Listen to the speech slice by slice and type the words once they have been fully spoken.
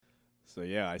So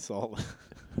yeah, I saw.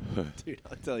 Dude,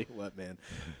 I'll tell you what, man.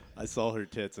 I saw her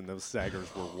tits, and those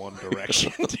saggers were one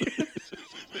direction. Dude.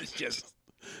 It was just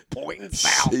pointing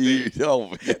south. Dude. Oh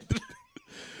man.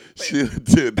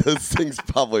 Dude, those things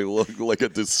probably look like a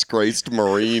disgraced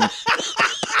Marine.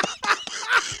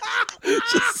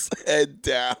 Just head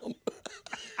down.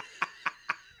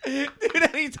 Dude,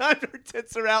 anytime her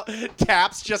tits are out,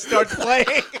 Taps just starts playing.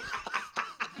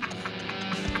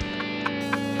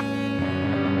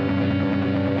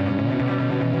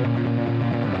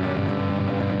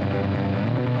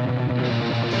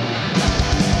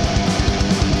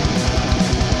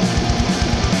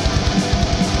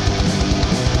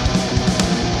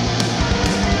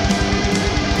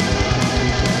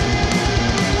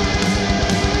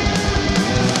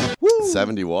 Woo!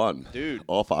 71. Dude.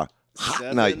 Off a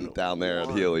hot night down there at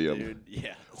 7-1, Helium. Dude.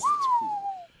 Yeah.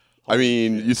 I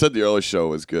mean, you said the early show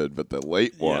was good, but the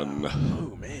late one.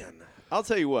 Oh, man. I'll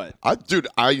tell you what. Dude,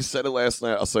 I said it last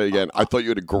night. I'll say it again. I thought you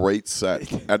had a great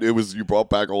set, and you brought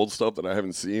back old stuff that I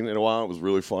haven't seen in a while. It was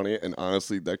really funny, and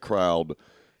honestly, that crowd Dude,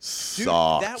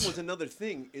 sucked. that was another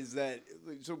thing is that,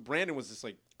 so Brandon was just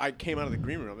like, I came out of the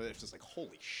green room, and it was just like,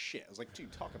 holy shit. I was like,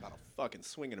 dude, talk about a fucking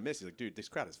swing and a miss. He's like, dude, this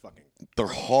crowd is fucking. They're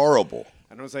horrible.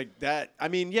 And I was like, that, I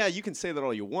mean, yeah, you can say that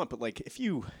all you want, but like, if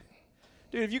you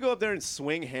go up there and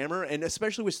swing hammer, and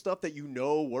especially with stuff that you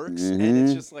know works, and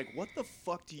it's just like, what the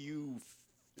fuck do you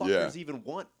fuckers even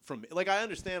want from me? Like, I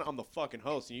understand I'm the fucking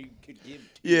host, and you could give.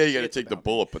 Yeah, you got to shits take the about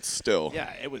me. bullet, but still.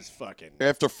 Yeah, it was fucking.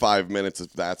 After 5 minutes,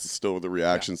 if that's still the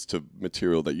reactions to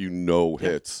material that you know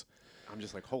hits. I'm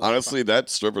just like, holy Honestly, fuck. that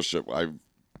stripper ship,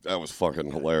 that was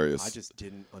fucking hilarious. I just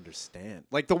didn't understand.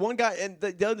 Like the one guy, and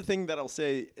the other thing that I'll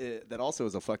say that also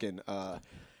is a fucking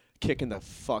kick in the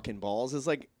fucking balls is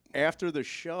like after the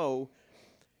show.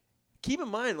 Keep in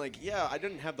mind, like, yeah, I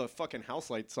didn't have the fucking house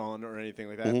lights on or anything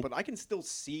like that, but I can still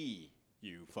see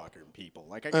you fucking people.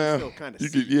 Like I can still kind of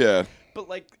see. Yeah. But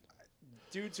like.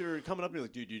 Dudes are coming up to me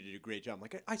like, dude, you did a great job. I'm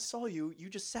like, I saw you. You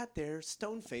just sat there,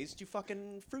 stone-faced, you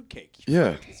fucking fruitcake. You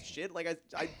Yeah. fucking piece of shit. Like,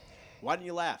 why didn't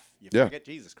you laugh? You Yeah. forget,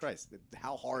 Jesus Christ.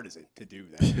 How hard is it to do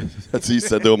that? That's what he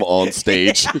said to him on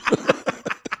stage.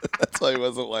 That's why he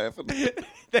wasn't laughing.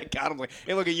 That got him like,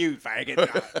 hey, look at you, faggot.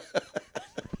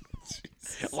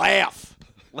 Laugh.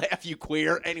 Laugh, you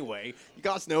queer. Anyway, you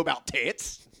guys know about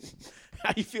tits.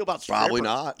 How do you feel about strippers? Probably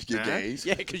not. You're Huh? gays.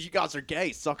 Yeah, because you guys are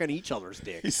gay, sucking each other's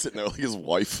dick. He's sitting there like his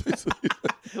wife. Look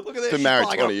at this. Been She's married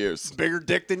probably 20 got years. Bigger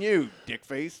dick than you, dick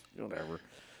face. Whatever.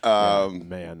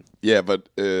 Man. Yeah, but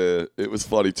it was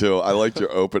funny too. I liked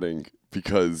your opening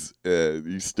because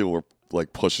you still were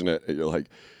like pushing it, and you're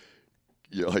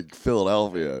like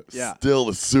Philadelphia, Yeah. still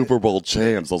the Super Bowl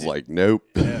champs. I was like, nope.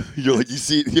 Yeah. You're like, you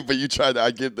see, but you tried to.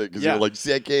 I get that because Yeah. you're like, you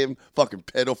see that game, fucking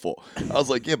pitiful. I was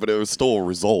like, yeah, but it was still a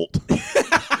result.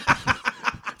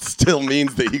 Still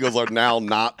means the Eagles are now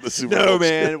not the Super Bowl. No,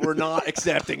 man, we're not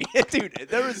accepting it, dude.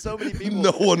 There were so many people.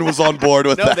 No one was on board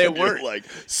with No, that. they You're weren't. like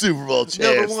Super Bowl champs.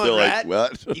 Number one, They're rat.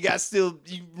 like, what? You guys still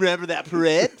you remember that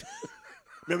parade?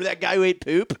 Remember that guy who ate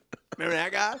poop? Remember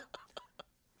that guy?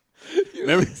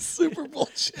 Remember Super Bowl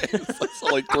champs? I saw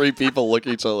like 3 people look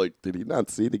at each other like, did he not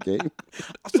see the game?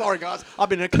 I'm sorry, guys. I've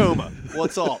been in a coma.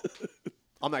 What's up?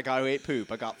 I'm that guy who ate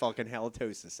poop. I got fucking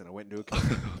halitosis and I went into a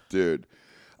coma. Dude.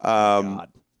 God.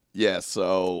 Yeah,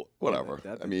 so whatever.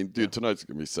 that- I mean, dude, tonight's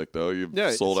going to be sick, though. You've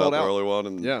Yeah, sold it's out sold the out. early one,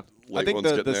 and Yeah. I late think one's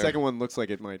the getting there. second one looks like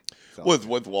it might sell.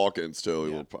 With walk-ins, too,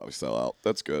 Yeah. you'll probably sell out.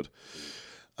 That's good.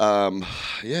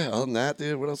 Yeah, other than that,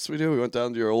 dude, what else did we do? We went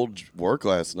down to your old work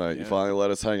last night. You Yeah. finally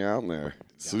let us hang out in there.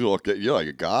 So you're like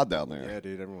a god down there. Yeah,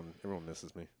 dude, everyone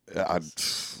misses me. Yeah,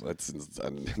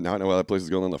 now I know why that place is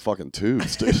going on the fucking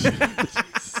tubes, dude.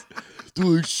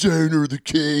 The Shiner the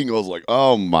King. I was like,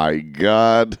 oh my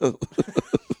god,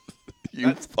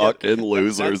 you fucking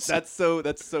losers. That's so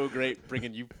great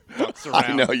bringing you fucks around.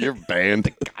 I know you're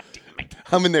banned.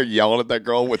 I'm in there yelling at that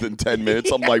girl within 10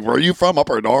 minutes. I'm like, where are you from?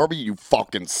 Upper Darby, you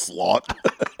fucking slut.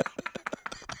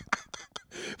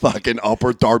 Fucking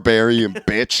Upper Darbarian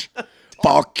bitch.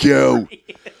 Fuck you.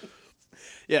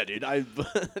 Yeah, dude.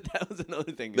 That was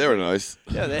another thing. They were nice.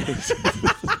 Yeah,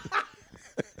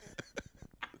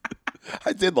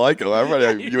 I did like them.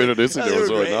 Everybody you introduced me to was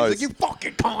really nice. Like, you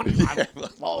fucking con. I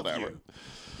love whatever. you.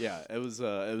 Yeah, it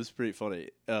was pretty funny.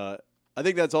 I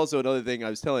think that's also another thing I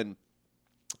was telling,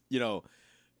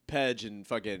 Pedge and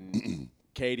fucking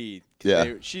Katie.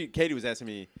 Yeah. Katie was asking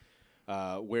me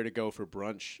where to go for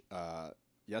brunch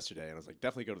yesterday, and I was like,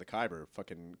 definitely go to the Khyber.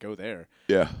 Fucking go there.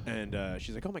 Yeah. And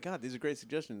she's like, oh my god, these are great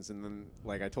suggestions. And then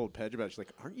like I told Pedge about it. She's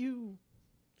like, aren't you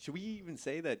Should we even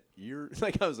say that you're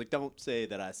like? I was like, don't say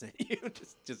that I sent you.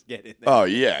 just get in there. Oh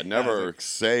yeah, never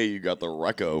say you got the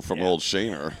reco from old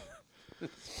Shaner.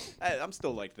 I'm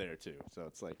still like there too, so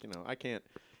it's like I can't.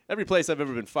 Every place I've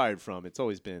ever been fired from, it's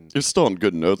always been. You're still on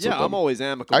good notes. Yeah, with them. I'm always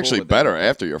amicable. Actually, with better them.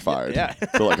 after you're fired. Yeah.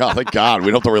 They're like, oh, thank God, we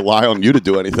don't have to rely on you to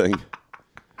do anything.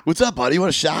 What's up, buddy? You want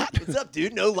a shot? What's up,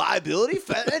 dude? No liability?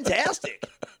 Fantastic.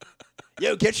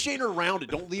 Yo, get Shaner around it.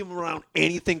 Don't leave him around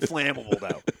anything flammable,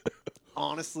 though.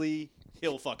 Honestly,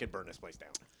 he'll fucking burn this place down.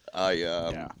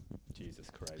 Yeah. Jesus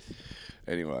Christ.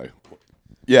 Anyway,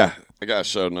 yeah, I got a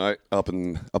show tonight up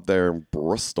there in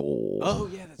Bristol. Oh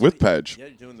yeah, that's with right. Pedge Yeah,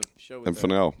 you're doing the show with and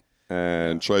Fennell,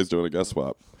 and Trey's doing a guest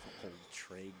swap. Old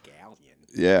Trey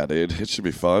Gallion. Yeah, dude, it should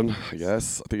be fun. I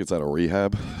guess. I think it's at a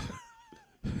rehab.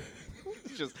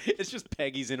 It's just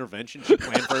Peggy's intervention she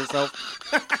planned for herself.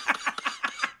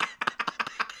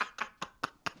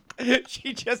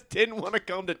 She just didn't want to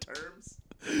come to terms.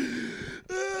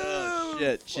 Oh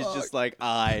shit! She's just like,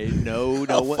 I know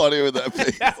no How one. funny would that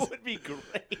be? That would be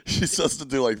great. She's supposed to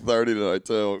do like 30 tonight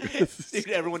too. Dude,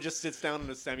 everyone just sits down in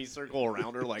a semicircle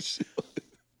around her, like,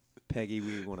 Peggy,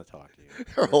 we want to talk to you.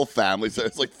 Her whole family says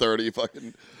it's like 30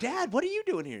 fucking. Dad, what are you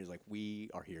doing here? He's like, we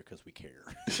are here because we care.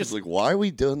 She's like, why are we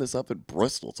doing this up in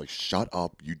Bristol? It's like, shut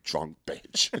up, you drunk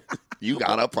bitch. You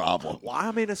got a problem. Why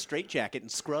I'm in a straitjacket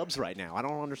and scrubs right now? I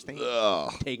don't understand.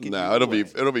 Taking No, you it'll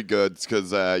away. be good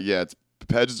because it's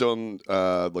Pedge's doing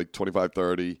like 25,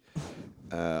 30.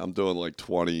 I'm doing like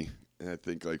 20. And I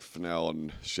think like Fennell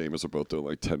and Seamus are both doing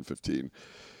like 10, 15.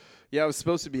 Yeah, I was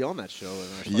supposed to be on that show.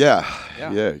 And Yeah.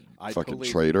 I Fucking totally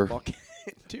traitor.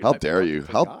 Dude, How I dare you?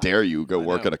 fucking How forgot. dare you go I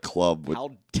work know. at a club with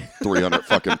How 300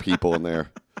 fucking people in there?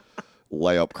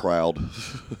 Layup crowd.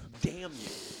 damn you.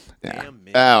 Yeah. Damn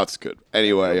me. Oh, it's good.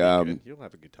 Anyway, You'll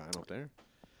have a good time up there.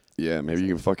 yeah, maybe you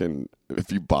can fucking,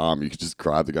 if you bomb, you could just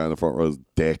grab the guy in the front row's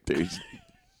dick, dude.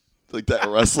 Like that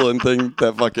wrestling thing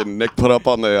that fucking Nick put up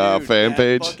on the Dude, fan that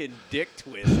page. Fucking dick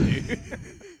twist, dude.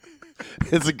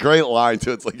 It's a great line,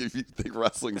 too. It's like, if you think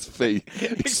wrestling's fake.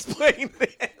 Explain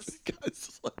this.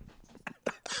 Guys, like,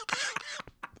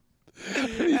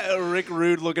 Rick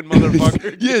Rude looking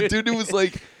motherfucker. yeah, dude, it was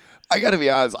like, I gotta be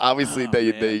honest, obviously Oh,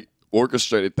 they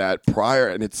orchestrated that prior,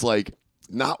 and it's like,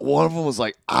 not one of them was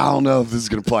like, I don't know if this is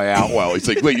gonna play out well. He's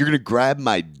like, wait, you're gonna grab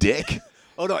my dick?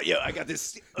 Oh no, yo, I got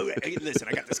this. Okay, listen,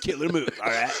 I got this killer move. All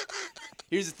right.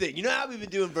 Here's the thing. You know how we've been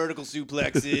doing vertical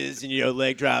suplexes and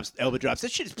leg drops, elbow drops.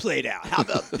 That shit is played out. How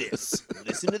about this?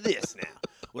 Listen to this now.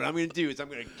 What I'm going to do is I'm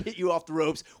going to hit you off the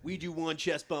ropes. We do one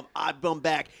chest bump. I bump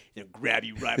back and grab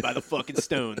you right by the fucking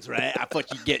stones, right? I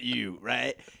fucking get you,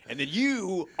 right? And then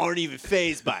you aren't even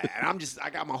phased by it. And I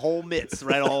got my whole mitts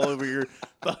right all over your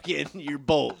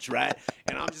bulge, right?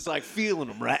 And I'm just like feeling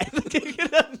them, right?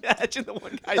 Imagine the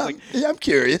one guy's like, Yeah, I'm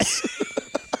curious.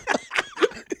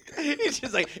 he's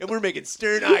just like, and we're making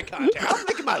stern eye contact. I'm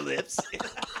licking my lips.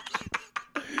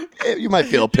 Yeah, you might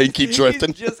feel pinky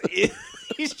drifting.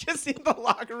 He's just in the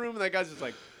locker room, and that guy's just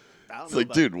like, I don't It's know. like,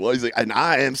 about dude, what? He's like, and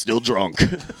I am still drunk.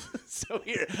 So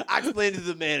here, I explained to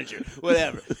the manager.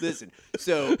 Whatever. Listen.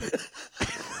 So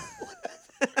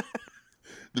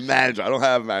The manager, I don't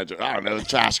have a manager. I don't know, the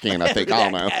trash can, I think. I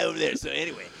don't know. That guy over there. So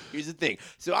anyway, here's the thing.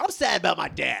 So I'm sad about my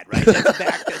dad, right?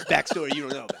 That's backstory you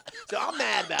don't know about. So I'm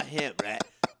mad about him, right?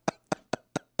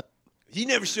 He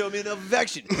never showed me enough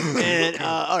affection. And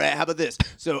all right, how about this?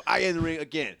 So I get in the ring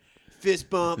again. Fist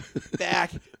bump, back,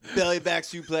 belly back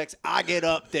suplex. I get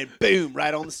up, then boom,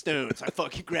 right on the stones. I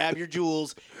fucking grab your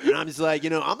jewels, and I'm just like,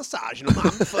 I'm massaging them.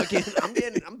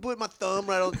 I'm putting my thumb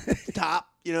right on the top,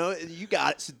 and you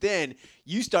got it. So then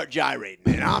you start gyrating,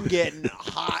 and I'm getting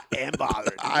hot and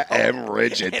bothered. I am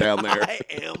rigid down there. I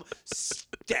am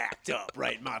stacked up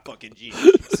right in my fucking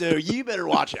jeans. So you better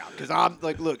watch out, because I'm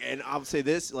like, look, and I'll say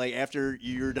this, like, after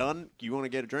you're done, you want to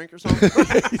get a drink or something?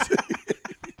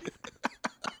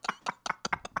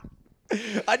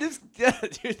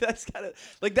 Dude, that's kind of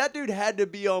like that dude had to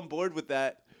be on board with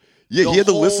that. Yeah, the he had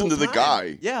to whole listen to the time.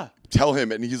 guy. Yeah. Tell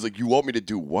him, and he's like, you want me to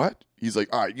do what? He's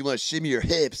like, all right, you want to shimmy your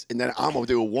hips, and then I'm going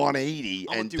to do a 180 I'm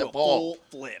gonna and do a default.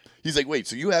 full flip. He's like, wait,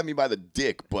 so you have me by the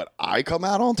dick, but I come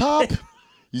out on top?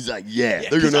 He's like, yeah, Yeah,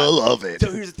 they're 'cause going to love it.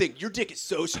 So here's the thing: your dick is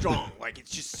so strong, like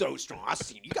it's just so strong. I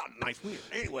seen you got a nice wiener.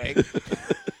 Anyway,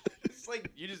 it's like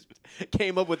you just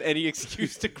came up with any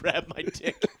excuse to grab my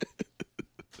dick.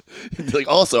 He's like,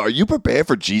 also, are you prepared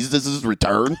for Jesus'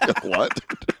 return? What?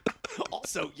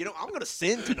 Also, I'm gonna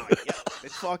sin tonight. Yeah,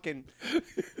 it's fucking.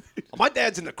 My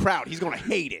dad's in the crowd. He's gonna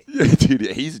hate it, Dude,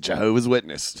 he's a Jehovah's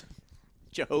Witness.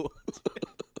 Joe.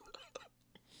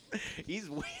 He's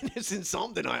witnessing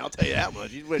something tonight. I'll tell you that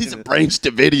much. He's He's witnessing. a Branch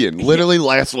Davidian. Literally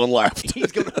last one left.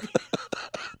 He's gonna.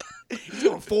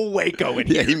 full Waco in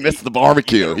Yeah, here. he missed the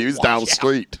barbecue. He was Watch down the out.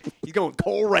 street. He's going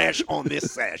coal rash on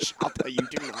this sesh. I'll tell you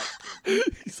tonight.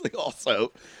 He's like,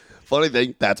 also, funny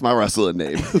thing, that's my wrestling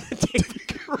name. David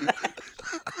Koresh.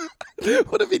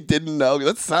 What if he didn't know?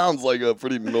 That sounds like a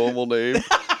pretty normal name.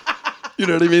 You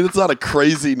know what I mean? It's not a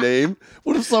crazy name.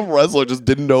 What if some wrestler just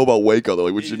didn't know about Waco? They're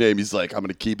like, what's your name? He's like, I'm going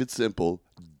to keep it simple.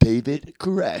 David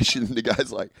Koresh. And the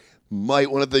guy's like,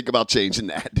 might want to think about changing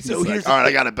that. He's So like, here's all the right,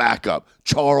 I got to back up.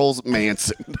 Charles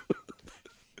Manson.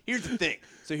 Here's the thing.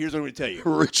 So here's what I'm going to tell you.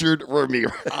 Richard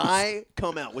Ramirez. I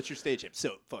come out. What's your stage name?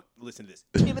 So, listen to this.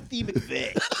 Timothy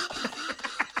McVeigh.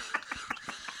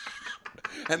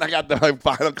 And I got the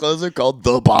final closer called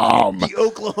The Bomb. The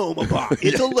Oklahoma bomb.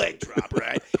 It's a leg drop,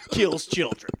 right? Kills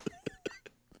children.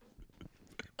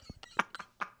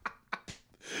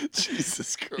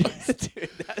 Jesus Christ. Dude,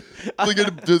 Look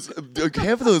at just,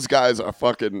 half of those guys are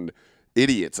fucking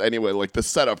idiots. Anyway, like the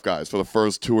setup guys for the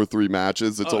first 2 or 3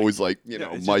 matches, it's always like,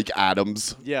 it's Mike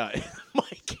Adams. yeah.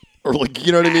 Mike. Or like,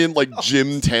 you know what I mean? Like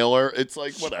Jim Taylor. It's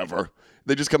like, whatever.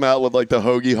 They just come out with like the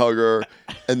hoagie hugger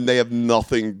and they have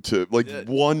nothing to, like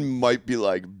one might be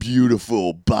like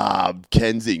beautiful Bob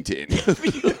Kensington.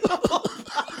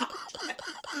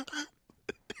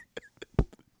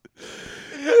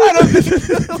 I don't think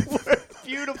the word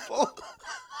beautiful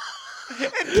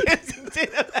and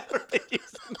Kensington have ever been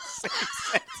used in the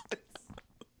same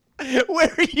sentence.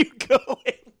 Where are you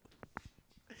going?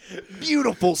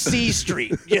 Beautiful C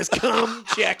Street. Just come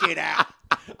check it out.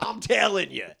 I'm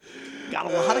telling you. Got a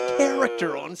lot of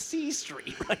character on C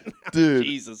Street right now. Dude.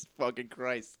 Jesus fucking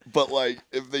Christ. But like,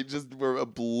 if they just were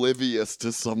oblivious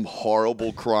to some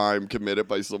horrible crime committed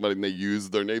by somebody and they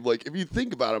used their name, like if you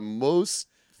think about it, most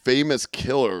famous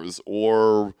killers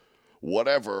or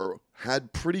whatever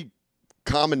had pretty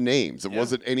common names. It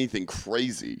wasn't anything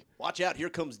crazy. Watch out, here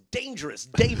comes dangerous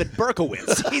David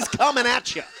Berkowitz. He's coming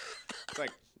at you. It's like,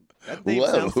 that name Whoa.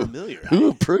 sounds familiar. Who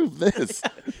approved this?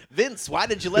 Vince, why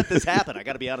did you let this happen? I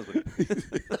got to be honest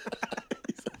with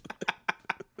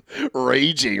you.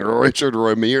 Raging Richard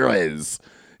Ramirez.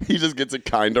 He just gets it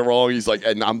kind of wrong. He's like,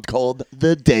 and I'm called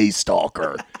the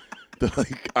Daystalker. They're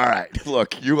like, all right,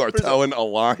 look, you are towing a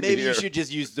line Maybe here. you should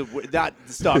just use not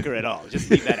the stalker at all. Just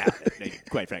leave that out. Maybe,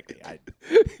 quite frankly, I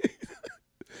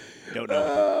don't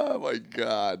know. Oh my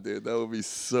god, dude, that would be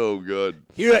so good.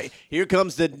 Here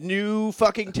comes the new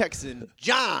fucking Texan,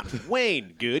 John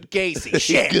Wayne Good Casey.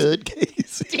 Shit. Good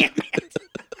case. Damn it.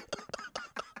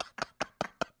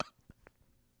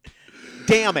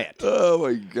 Damn it. Oh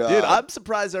my god, Dude, I'm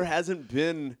surprised there hasn't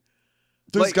been.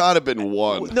 there's like- got to been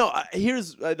one. No,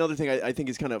 here's another thing I think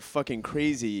is kind of fucking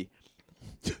crazy,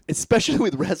 especially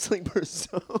with wrestling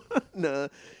persona.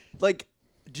 Like,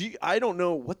 I don't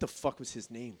know what the fuck was his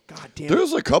name. God damn it.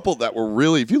 There's a couple that were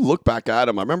really, if you look back at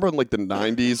them, I remember in like the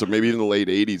 90s or maybe in the late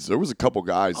 80s, there was a couple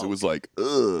guys. It was like,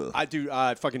 ugh.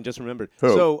 I fucking just remembered. Who?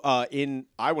 So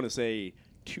I want to say,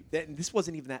 this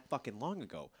wasn't even that fucking long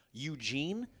ago.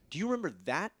 Eugene, do you remember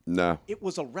that? No. It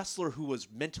was a wrestler who was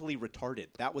mentally retarded.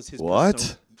 That was his What?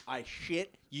 persona. I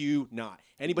shit you not.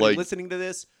 Anybody Like- listening to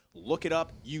this, look it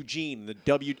up. Eugene,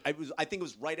 I think it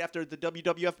was right after the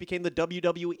WWF became the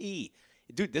WWE.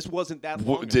 Dude, this wasn't that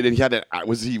long. Did he had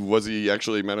was he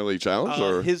actually mentally challenged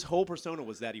or his whole persona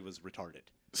was that he was retarded.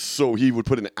 so he would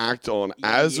put an act on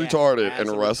as Yeah, retarded as and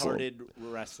a wrestle? retarded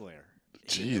wrestler.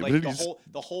 Jeez, like but he's-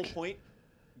 the whole point.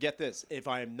 Get this: if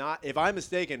I'm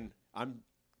mistaken, I'm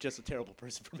just a terrible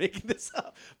person for making this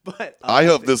up. But I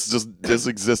hope this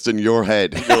exists in your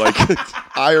head. You're like,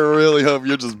 I really hope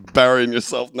you're just burying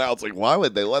yourself now. It's like, why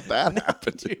would they let that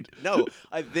happen, dude, no,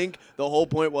 I think the whole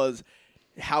point was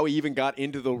how he even got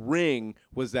into the ring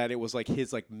was that it was like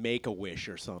his like Make-A-Wish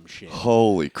or some shit.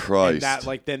 Holy And Christ! that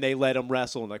like then they let him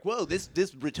wrestle and like, whoa, this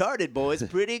retarded boy's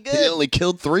pretty he good. only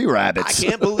killed 3 I rabbits.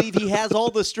 can't believe he has all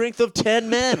the strength of 10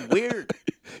 men. Weird.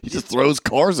 He just throws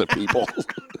cars at people.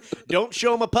 Don't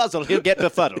show him a puzzle. He'll get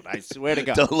befuddled. I swear to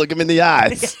God. Don't look him in the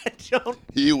eyes. Don't.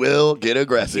 He will get He'll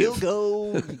aggressive.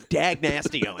 go dag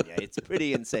nasty on you. It's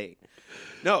pretty insane.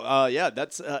 No, yeah,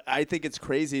 that's. I think it's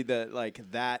crazy that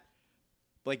that.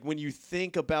 Like when you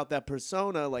think about that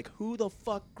persona, like who the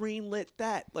fuck greenlit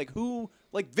that? Like who?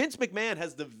 Like Vince McMahon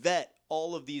has to vet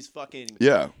all of these fucking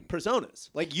Yeah. personas.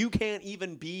 Like you can't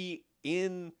even be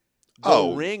in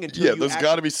the ring until yeah. you There's actually-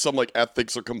 got to be some like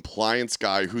ethics or compliance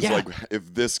guy who's Yeah. like,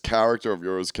 if this character of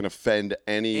yours can offend which it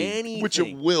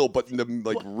Anything. will, but in the,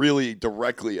 like really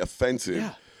directly offensive.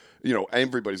 Yeah. You know,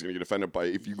 everybody's gonna get offended by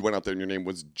if you went out there and your name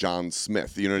was John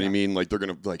Smith. You know what I mean? Like they're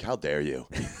gonna be like, how dare you?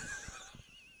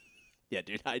 Yeah,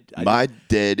 dude. I My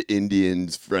dead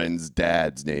Indian's friend's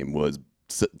dad's name was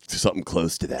something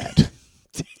close to that.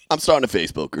 I'm starting a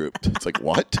Facebook group. It's like,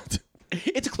 what?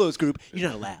 It's a closed group. You're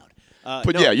not allowed.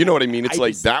 But no, yeah, you know what I mean? It's I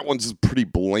like just- that one's pretty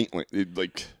blatant.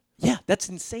 Like, Yeah, that's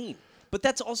insane. But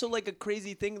that's also like a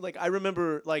crazy thing. Like I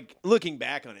remember, like looking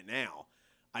back on it now.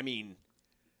 I mean,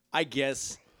 I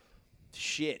guess,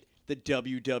 shit, the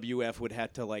WWF would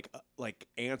have to like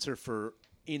answer for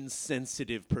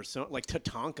insensitive persona. Like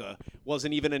Tatanka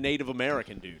wasn't even a Native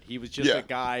American dude. He was just Yeah. a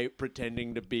guy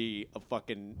pretending to be a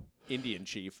fucking Indian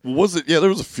chief. was it? Yeah, there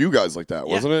was a few guys like that,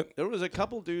 Yeah, wasn't it? There was a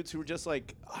couple dudes who were just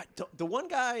like the one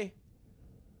guy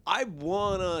I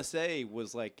wanna say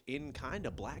was like in kind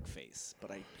of blackface,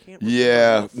 but I can't. Remember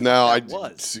Yeah, who no, that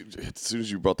was. As soon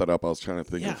as you brought that up, I was trying to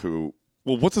think Yeah. of who.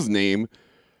 Well, what's his name?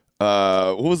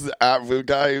 What was the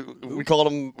guy we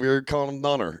called him? We were calling him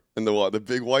Nunner, and the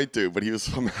big white dude, but he was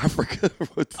from Africa.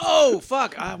 Oh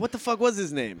fuck! What the fuck was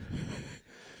his name?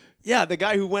 Yeah, the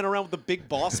guy who went around with the big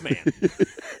boss man.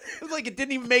 It was like it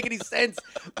didn't even make any sense.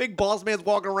 Big boss man's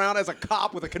walking around as a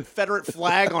cop with a Confederate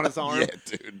flag on his arm. Yeah,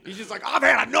 dude. He's just like, I've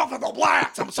had enough of the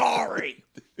blacks. I'm sorry.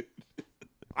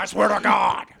 I swear to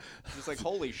God. Just like,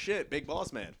 holy shit, big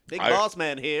boss man. Big boss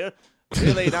man here.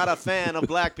 Really not a fan of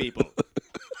black people.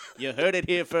 You heard it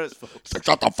here first, folks.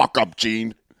 Shut the fuck up,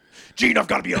 Gene. Gene, I've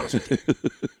got to be honest with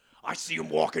you. I see him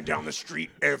walking down the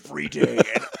street every day,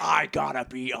 and I gotta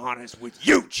be honest with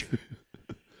you, Gene.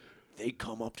 They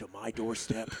come up to my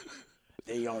doorstep.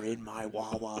 They are in my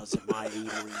Wawas and my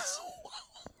eateries.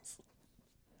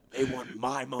 They want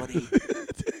my money.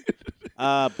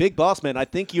 Big boss man, I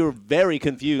think you're very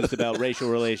confused about racial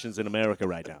relations in America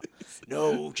right now.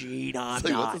 No, Gene, I'm It's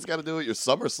like, what's not. this got to do with your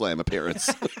SummerSlam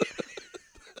appearance?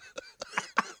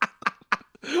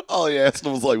 All he asked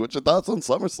him was like, what's your thoughts on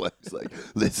SummerSlam? He's like,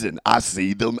 listen, I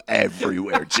see them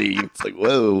everywhere, Gene. It's like,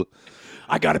 whoa.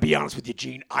 I gotta be honest with you,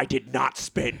 Gene. I did not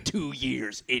spend 2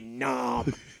 years in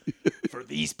Nam for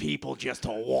these people just to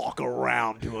walk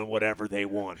around doing whatever they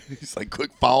want. He's like,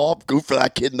 quick follow-up, go for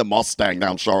that kid in the Mustang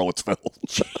down Charlottesville.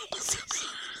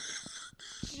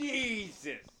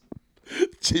 Jesus.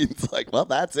 Gene's like, well,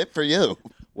 that's it for you.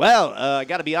 Well, I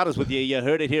got to be honest with you. You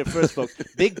heard it here first, folks.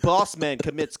 Big Boss Man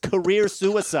commits career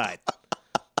suicide.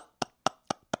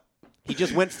 He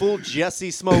just went full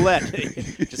Jesse Smollett.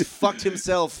 Just fucked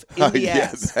himself in the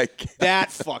Yes, ass.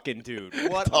 That fucking dude.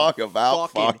 What Talk a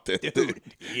about fucking fucked it, dude.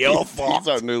 You're He's fucked.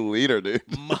 our new leader, dude.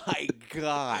 My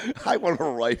God. I want to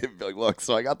write him and be like, look,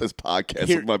 so I got this podcast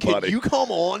Here, with my can buddy. you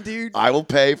come on, dude? I will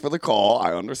pay for the call.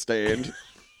 I understand.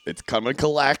 It's come and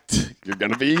collect. You're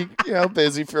going to be,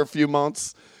 busy for a few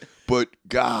months. But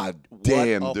God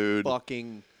damn, what a dude.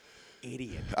 fucking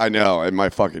idiot. I know. And my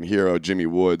fucking hero, Jimmy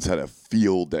Woods, had a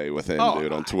field day with him,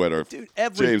 dude, on Twitter. Dude,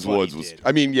 everybody James Woods was, did.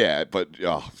 I mean, yeah, but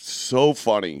so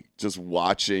funny just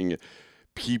watching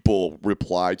people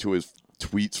reply to his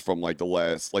tweets from like the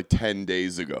last, 10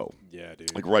 days ago. Yeah,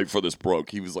 dude. Like right before this broke,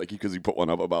 he was like, because he put one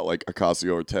up about like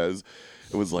Ocasio-Cortez.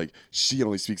 It was like, she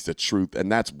only speaks the truth,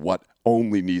 and that's what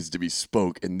only needs to be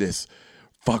spoke in this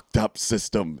fucked up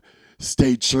system.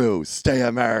 Stay true, stay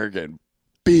American,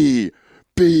 be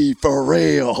for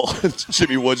real.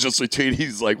 Jimmy Woods just retweeted,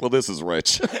 he's like, well, this is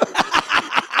rich.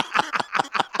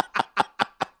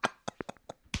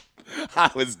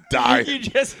 I was dying. You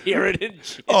just hear it in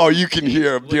chat. Oh, you can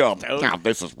hear him. Toad. Yeah,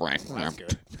 this is right. That's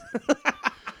good.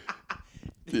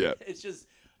 Yeah. It's just,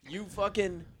 you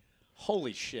fucking,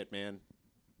 holy shit, man.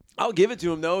 I'll give it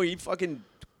to him, though. He fucking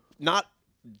not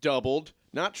doubled,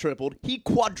 not tripled. He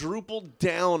quadrupled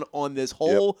down on this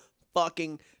whole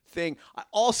fucking thing. I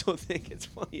also think it's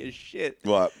funny as shit.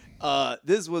 What?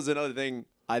 This was another thing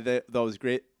I thought was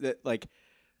great. That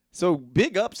so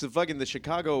big ups to fucking the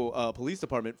Chicago Police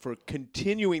Department for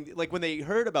continuing. Like when they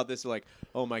heard about this, they're like,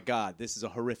 "Oh my God, this is a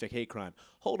horrific hate crime."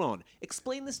 Hold on,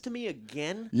 explain this to me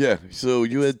again. Yeah, so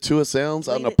you had two assailants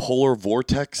out in a Explain it polar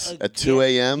vortex at 2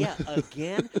 a.m.? Yeah,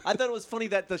 again. I thought it was funny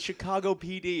that the Chicago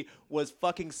PD was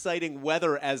fucking citing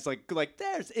weather as like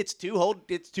it's too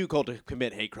cold to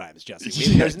commit hate crimes, Jesse.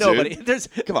 Yeah, There's nobody. dude. There's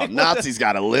Come on, Nazis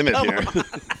got a limit here.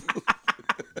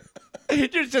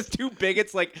 There's just two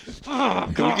bigots like, oh,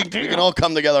 God, we can all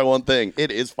come together on one thing. It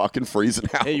is fucking freezing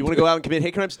out. hey, you want to go out and commit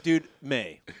hate crimes? Dude,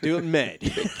 May. Do it in May.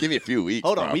 Give me a few weeks.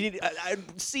 Hold on. bro. We need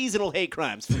seasonal hate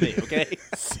crimes for me, okay?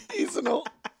 Seasonal?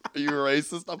 Are you a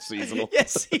racist? I'm seasonal. Yeah,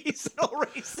 seasonal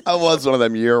racist. I was one of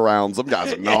them year-rounds. Some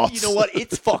guys are Yeah, nuts. you know what?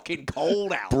 It's fucking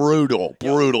cold out. Brutal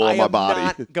on I my am body.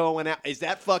 not going out. Is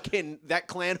that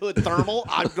Clan Hood thermal?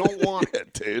 I don't want Yeah,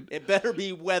 it. dude. It better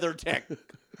be WeatherTech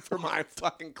for my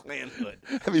fucking Clan Hood.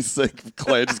 That'd be sick if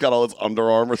Clay just got all his Under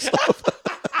Armour stuff.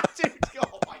 Dude,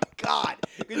 oh my God.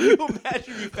 Can you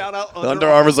imagine you found out Under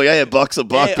Armour's like, hey, $1 a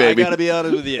buck, Hey, baby. I gotta be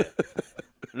honest with you.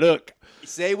 Look,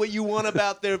 Say what you want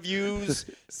about their views.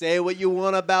 Say what you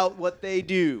want about what they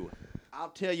do. I'll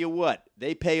tell you what,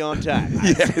 they pay on time.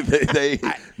 Yeah, they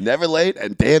never late,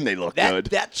 and damn, they look good.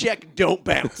 That check don't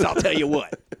bounce, I'll tell you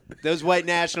what. Those white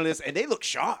nationalists, and they look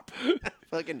sharp.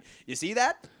 Fucking, you see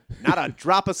that? Not a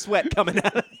drop of sweat coming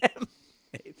out of them.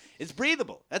 It's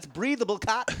breathable. That's breathable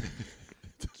cotton.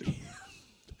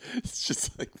 It's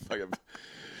just like fucking.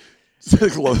 It's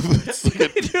like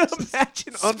Can you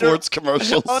imagine sports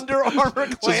commercials? Under Armour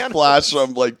Klan? Just flash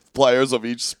from like players of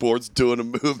each sports doing a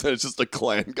move, and it's just a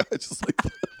Klan guy just like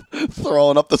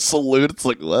throwing up the salute. It's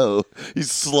like, whoa,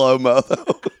 he's slow mo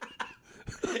though.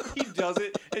 He does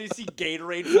it, and you see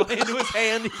Gatorade fly into his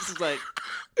hand. He's just like,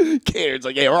 Gatorade's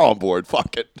like, yeah, we're on board.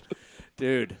 Fuck it,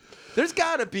 dude. There's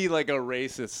got to be like a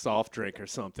racist soft drink or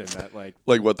something that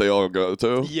like what they all go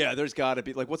to. Yeah, there's got to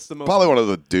be like, what's the most Probably one of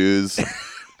the dews.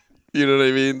 You know what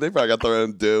I mean? They probably got their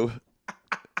own dew.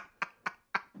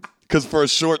 Because for a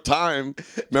short time,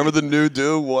 remember the new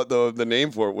dew? What the name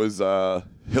for it was?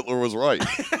 Hitler was right.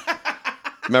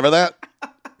 Remember that?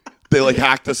 They like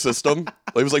hacked the system.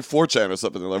 It was like 4chan or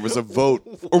something. There was a vote.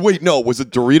 Or wait, no, was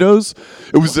it Doritos?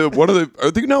 It was one of the. I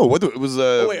think no. It was.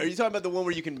 Oh, wait, are you talking about the one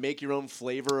where you can make your own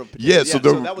flavor of potatoes? Yeah, so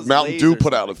that was Mountain Lay's Dew or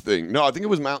put out a something. thing. No, I think it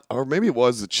was or maybe it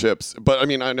was the chips. But I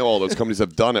mean, I know all those companies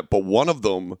have done it. But one of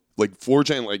them, like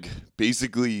 4chan, like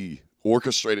basically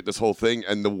orchestrated this whole thing,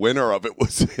 and the winner of it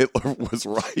was Hitler was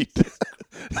right.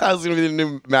 That was gonna be the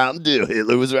new Mountain Dew.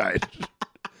 Hitler was right.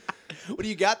 What do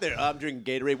you got there? I'm drinking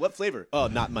Gatorade. What flavor? Oh,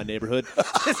 not in my neighborhood.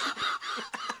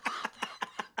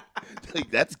 Like,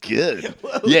 that's good.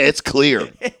 Whoa. Yeah, it's clear.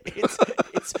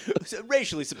 it's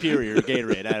racially superior to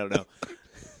Gatorade. I don't know.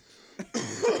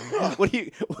 What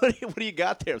do you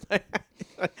got there?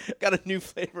 Got a new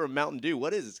flavor of Mountain Dew.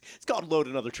 What is this? It's called Load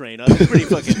Another Train. It's pretty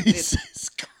fucking. Jesus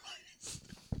Christ.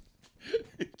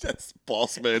 That's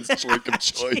Boss Man's drink of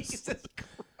choice. Jesus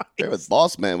There was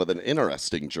Boss Man with an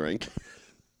interesting drink.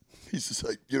 He's just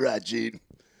like, you're right, Gene.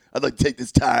 I'd like to take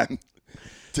this time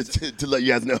to let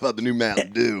you guys know about the new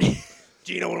Mountain Dew.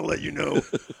 Gene, I want to let you know,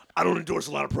 I don't endorse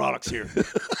a lot of products here.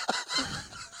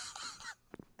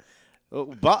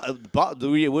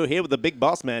 We're here with the big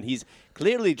boss man. He's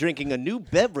clearly drinking a new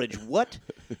beverage. What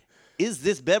is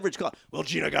this beverage called? Well,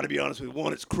 Gene, I got to be honest with you.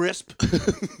 One, it's crisp.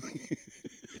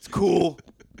 It's cool.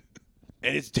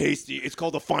 And it's tasty. It's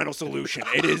called the Final Solution.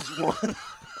 It is one of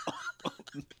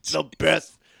the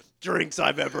best drinks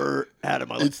I've ever had in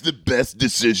my life. It's the best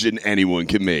decision anyone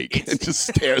can make. It just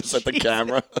stares at the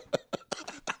camera.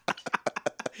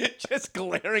 Just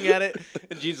glaring at it.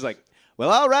 And Gene's like, well,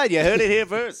 all right, you heard it here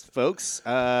first, folks.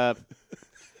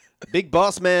 Big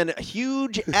boss man, a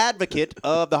huge advocate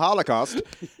of the Holocaust,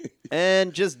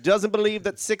 and just doesn't believe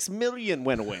that 6 million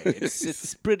went away.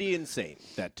 It's pretty insane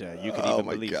that you could even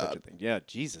believe such a thing. Yeah,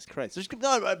 Jesus Christ.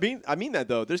 I mean that,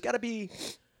 though. There's got to be,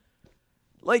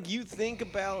 like, you think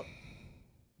about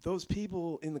those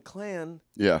people in the Klan.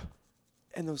 Yeah.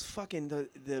 And those fucking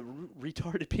the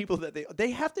retarded people that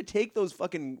they have to take those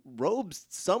fucking robes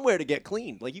somewhere to get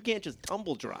clean. Like, you can't just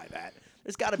tumble dry that.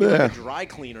 There's got to be like a dry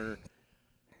cleaner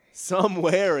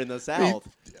somewhere in the South.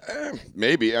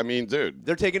 Maybe. I mean, dude.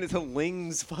 They're taking it to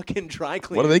Ling's fucking dry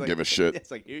cleaner. What do they give a shit? It's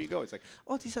like, here you go. It's like,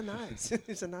 oh, these are nice.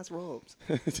 These are nice robes.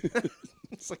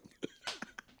 It's like,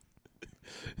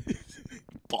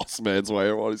 Boss Man's way.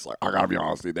 He's like, I gotta be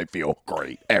honest with you, they feel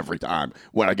great every time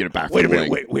when I get it back wait a from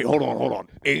minute, Ling. wait, hold on.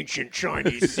 Ancient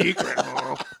Chinese secret,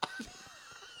 huh?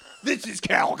 This is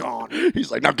Calgon.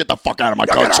 He's like, now get the fuck out of my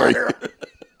country.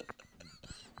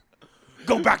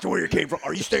 Go back to where you came from.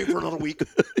 Are you staying for another week?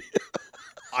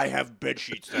 I have bed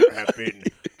sheets that have been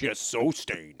just so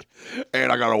stained. And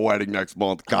I got a wedding next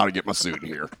month. Gotta get my suit in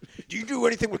here. Do you do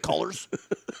anything with colors?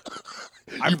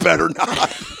 You better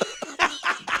not.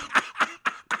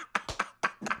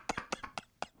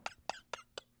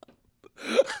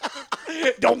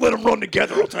 Don't let them run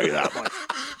together, I'll tell you that much.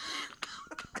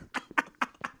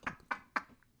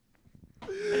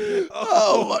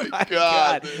 Oh my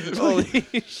God. Holy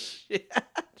shit.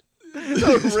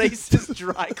 A racist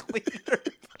dry cleaner.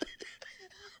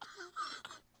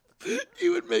 He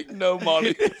would make no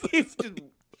money. He's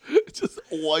Just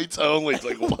whites only. It's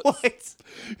like, what? Whites.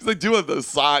 He's like doing the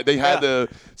sign. They had to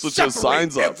switch those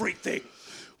signs up. Everything.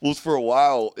 Well, for a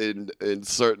while in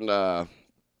certain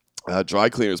dry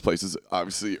cleaners places,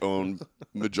 obviously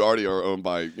majority are owned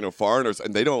by foreigners,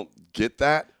 and they don't get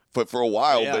that. But for a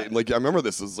while, Yeah. I remember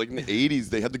this. It was like in the 80s.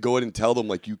 They had to go in and tell them,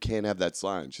 like, you can't have that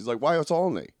sign. She's like, why? It's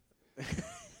only.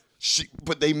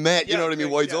 But they met, you Yeah, know what I mean?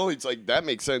 yeah, Whites yeah. only. It's like, that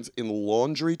makes sense in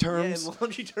laundry Yeah, terms. in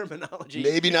laundry terminology.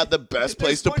 Maybe not the best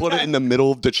place to There's one put guy- it in the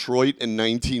middle of Detroit in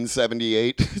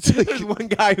 1978. It's like, There's one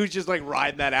guy who's just like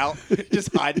riding that out,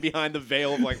 just hiding behind the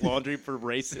veil of like laundry for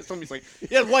racism. He's like,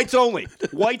 yeah, whites only,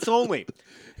 whites only,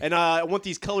 and I want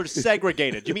these colors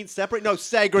segregated. Do you mean separate? No,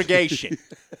 segregation.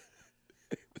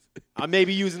 I may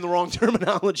be using the wrong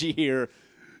terminology here.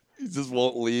 he just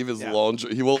won't leave his Yeah.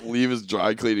 laundry. He won't leave his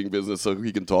dry cleaning business so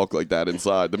he can talk like that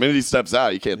inside. The minute he steps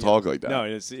out, he can't talk like that. No,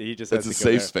 he just It's has a to go safe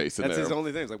there. space in That's there. his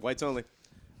only thing. It's like whites only.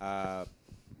 I'm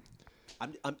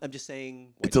just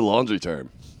saying. It's a laundry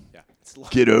term. Yeah, it's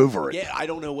Get over it. Yeah, I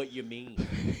don't know what you mean.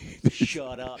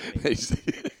 Shut up. Man.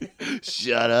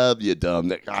 Shut up, you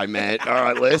dumb guy, man. All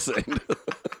right, listen.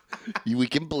 We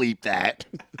can bleep that.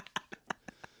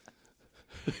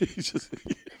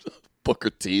 Booker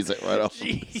T's it right off.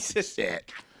 Jesus.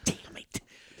 Shit. Damn it.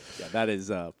 Yeah, that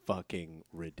is fucking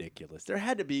ridiculous. There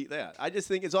had to be that. I just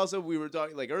think it's also, we were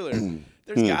talking like earlier,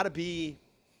 there's got to be.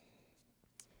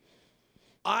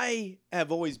 I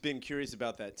have always been curious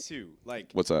about that too.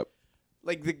 What's up?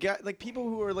 Like the guy, like people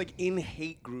who are like in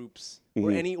hate groups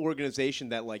or any organization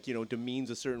that like demeans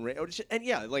a certain race, and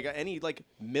yeah, like any like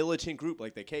militant group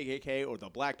like the KKK or the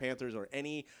Black Panthers or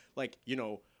any like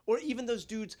or even those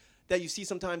dudes that you see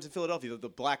sometimes in Philadelphia, the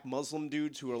black Muslim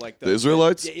dudes who are like The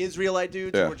Israelites? the Israelite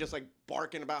dudes Yeah. who are just like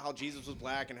barking about how Jesus was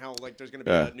black and how like there's gonna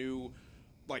be Yeah. a new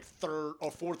like third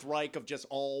or fourth Reich of just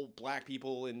all black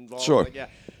people involved. Sure. Like, yeah.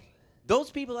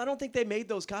 Those people, I don't think they made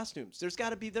those costumes. There's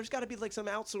got to be like some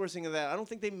outsourcing of that. I don't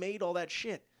think they made all that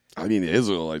shit. I mean, the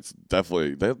Israelites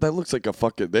definitely. That looks like a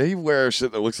fucking. They wear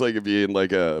shit that looks like it'd be in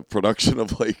like a production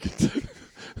of like,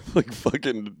 like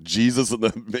fucking Jesus and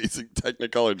the Amazing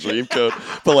Technicolor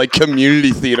Dreamcoat, but like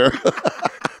community theater.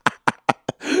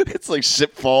 It's like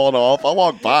shit falling off. I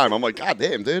walk by him. I'm like, God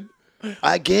damn, dude.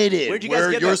 I get it. Where'd you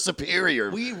guys get You're that? superior.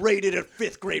 We rated a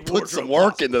fifth grade wardrobe. Put some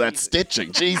work costume. into that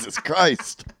stitching. Jesus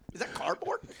Christ. Is that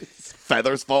cardboard?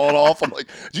 Feathers falling off. I'm like,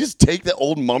 did you just take the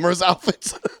old mummers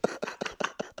outfits?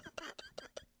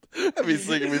 I'd be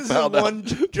thinking we This is found the out one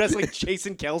dressed like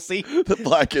Jason Kelsey. the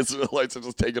black Israelites are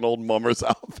just taking old mummers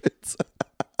outfits.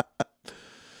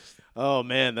 Oh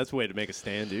man, that's a way to make a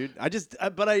stand, dude.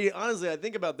 But I honestly, I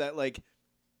think about that like,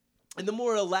 and the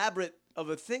more elaborate of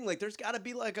a thing, like there's got to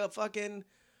be like a fucking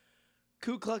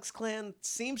Ku Klux Klan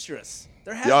seamstress.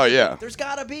 There has Oh, to be. yeah. There's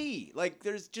got to be. Like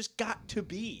there's just got to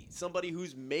be somebody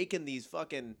who's making these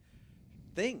fucking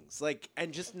things like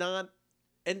and just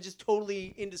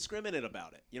totally indiscriminate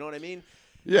about it. You know what I mean?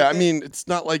 Yeah, I Like, mean, it's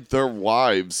not like their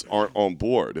wives aren't on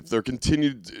board. If they're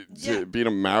continued to Yeah. be in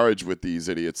a marriage with these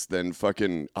idiots, then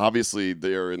fucking obviously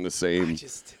they're in the I same.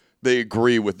 just They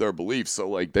agree with their beliefs, so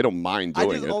like they don't mind I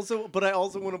doing just it.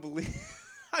 also want to believe.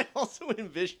 I also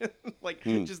envision like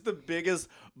Hmm. just the biggest,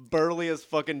 burliest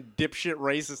fucking dipshit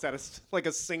racist at like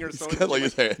a singer He's song. got like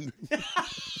his hand,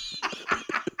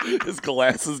 his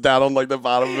glasses down on like the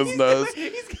bottom of his nose.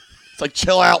 It's like,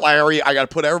 chill out, Larry. I got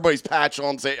to put everybody's patch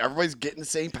on. Say everybody's getting the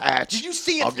same patch. Did you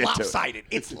see I'll it's get to it. lopsided?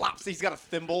 It's lopsided. He's got a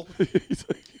thimble. He's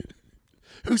like,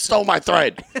 who stole my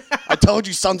thread? I told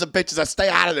you, sons of bitches, I stay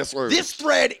out of this room. This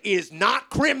thread is not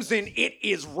crimson. It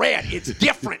is red. It's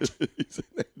different. He's in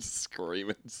there just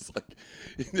screaming. Just like,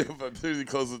 as soon as he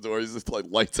closes the door, he's just like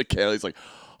lights a candle. He's like,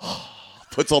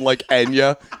 puts on like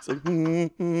Enya. It's like,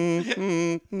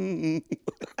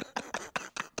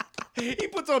 He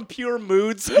puts on Pure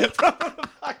Moods from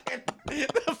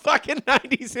the fucking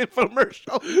 90s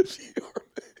infomercial.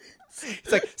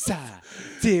 It's like, ça,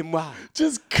 dis-moi.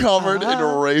 just covered in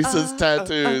racist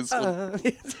tattoos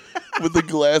with the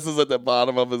glasses at the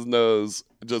bottom of his nose,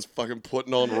 just fucking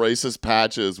putting on racist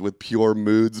patches with Pure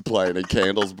Moods playing and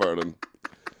candles burning.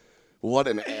 What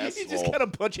an He just asshole. got a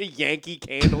bunch of Yankee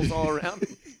candles all around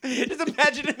him. Just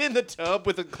imagine him in the tub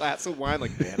with a glass of wine.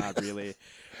 Like, man, I really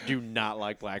do not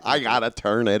like black people. I gotta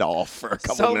turn it off for a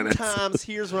couple minutes. Sometimes,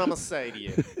 here's what I'm going to say to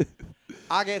you.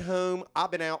 I get home,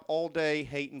 I've been out all day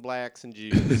hating blacks and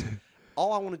Jews.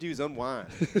 All I want to do is unwind.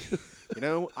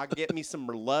 I get me some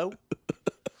Merlot.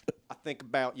 I think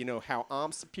about, how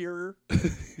I'm superior.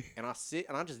 And I sit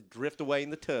and I just drift away in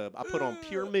the tub. I put on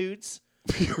Pure Moods.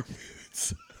 Pure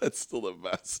Moods. That's still the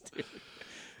best.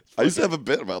 I used to have a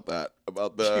bit about that.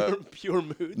 About the Pure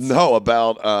Moods. no,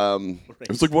 about it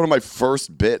was like one of my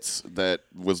first bits that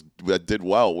did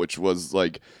well, which was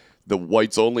like the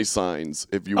whites only signs.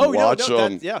 If you Oh, watch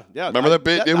them, yeah. remember that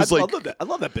bit? It was I like love that. I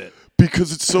love that bit.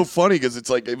 because it's so funny because it's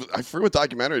like I forget what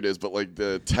documentary it is, but like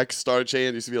the text started changing.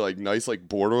 It used to be like nice, like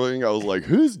bordering. I was like,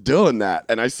 who's doing that?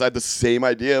 And I said the same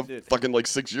idea fucking like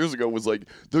 6 years ago. Was like,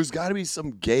 there's got to be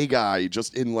some gay guy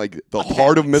just in like the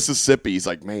heart of Mississippi. He's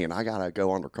like, man, I gotta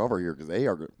go undercover here because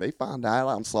they find out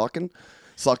I'm sucking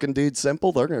dude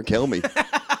simple. They're gonna kill me.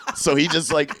 So he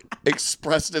just like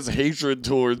expressed his hatred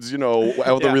towards,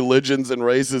 other religions and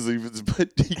races,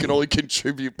 but he can only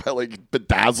contribute by like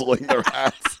bedazzling their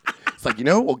ass. It's like,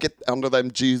 we'll get under them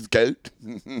Jews' goat.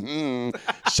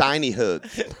 Shiny hood.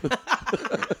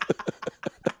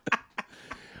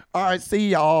 All right, see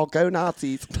y'all. Go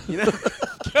Nazis.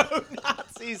 Go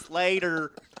Nazis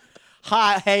later.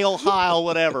 Hail, Heil,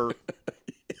 whatever.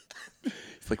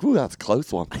 It's like, ooh, that's a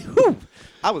close one.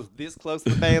 I was this close to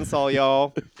the bandsaw,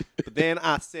 y'all. But then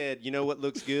I said, you know what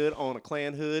looks good on a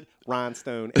Klan hood?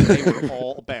 Rhinestone. And they were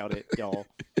all about it, y'all.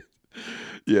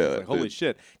 Yeah. Like, holy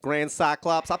shit. Grand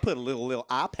Cyclops, I put a little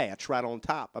eye patch right on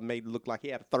top. I made it look like he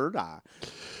had a third eye.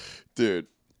 Dude.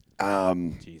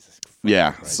 Jesus Christ.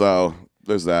 Yeah, so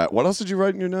there's that. What else did you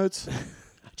write in your notes?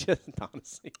 Just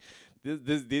honestly.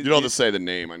 These, You don't have to say the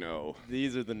name, I know.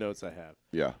 These are the notes I have.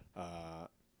 Yeah.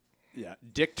 Yeah,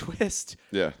 Dick Twist.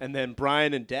 Yeah. And then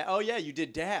Brian and Dab. Oh, yeah, you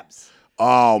did Dabs.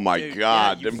 Oh, my Dude,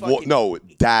 God. yeah, you And fucking- no,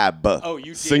 dab. Oh,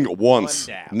 you did Single once.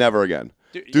 one dab. Never again.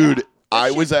 yeah. Dude, That I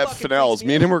shit was at fucking Fennell's. freaks me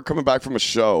Me and him out. were coming back from a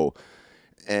show,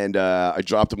 and I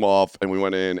dropped him off, and we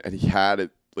went in, and he had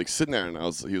it like sitting there, and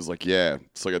he was like, yeah.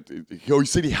 It's like he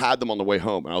said he had them on the way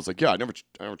home, and I was like, yeah, I never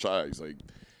tried. He's like,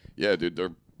 yeah, dude,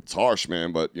 it's harsh,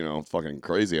 man, but fucking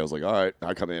crazy. I was like, all right.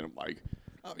 I come in, I'm like,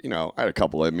 I had a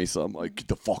couple in me, so I'm like, get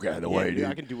the fuck out of the way, dude.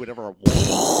 I can do whatever I want.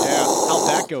 Yeah. How'd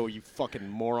that go, you fucking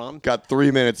moron? Got 3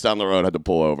 minutes down the road, had to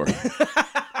pull over.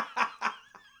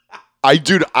 I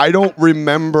don't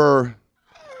remember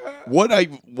what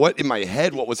in my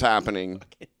head what was happening.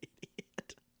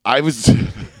 I was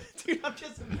Dude, I'm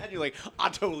just imagining, like, I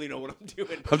totally know what I'm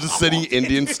doing. I'm just sitting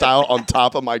Indian style on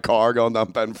top of my car going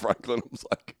down Ben Franklin. I was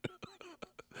like,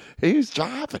 he's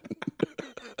driving.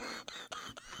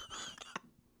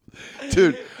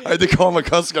 Dude, I had to call my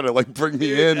customer to like bring me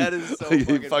Dude, in. that is so He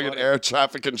fucking funny. air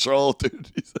traffic control,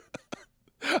 dude.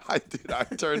 I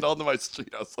turned onto my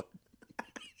street. I was like,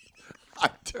 I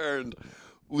turned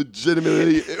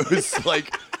legitimately. It was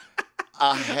like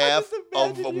a half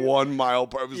of a 1 mile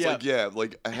per. It was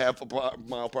like a half a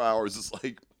mile per hour. It's just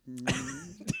like. Dude,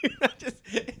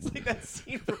 it's like that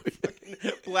scene from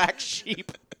fucking Black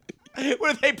Sheep.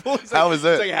 Where they pull, How is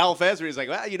it? It's like Hal Fester. He's like,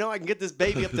 well, I can get this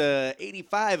baby up to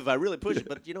 85 if I really push it,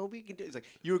 but we can do. He's like,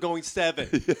 you were going 7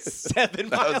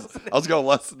 miles. I was going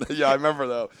less than that. Yeah, I remember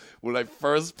though when I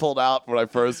first pulled out.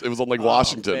 It was on Lake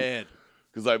Washington. Man.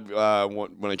 Because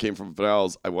when I came from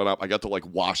Fennell's, I went up. I got to like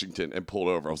Washington and pulled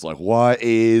over. I was like, "What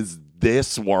is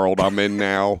this world I'm in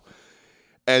now?"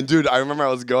 And dude, I remember I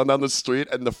was going down the street,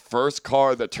 and the first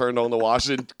car that turned on the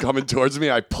Washington coming towards me,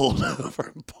 I pulled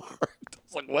over and parked. I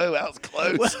was like, "Whoa, that was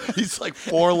close." He's like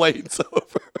 4 lanes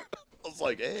over. I was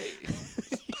like, "Hey."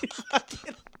 I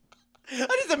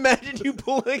just imagine you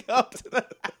pulling up to the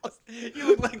house. You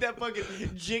look like that fucking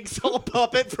jigsaw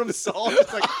puppet from Saw,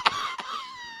 just like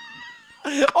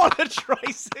on a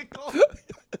tricycle.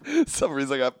 Some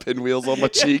reason I got pinwheels on my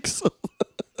cheeks.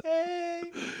 Hey.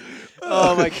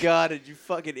 Oh my God, did you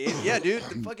fucking yeah, dude,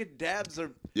 the fucking dabs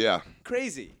are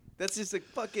crazy. That's just a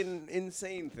fucking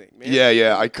insane thing, man.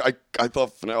 Yeah. I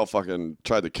thought Fennell fucking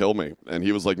tried to kill me, and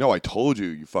he was like, "No, I told you,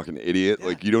 you fucking idiot. Yeah.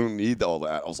 Like, you don't need all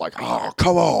that." I was like, "Oh,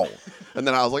 come on!" And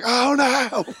then I was like, "Oh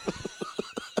no!"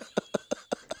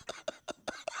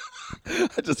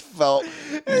 I just felt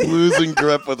losing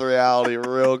grip with reality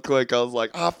real quick. I was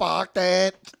like, "Oh, fuck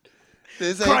that!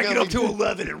 This ain't Crank it gonna up to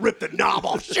 11 and rip the knob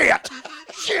off. Shit!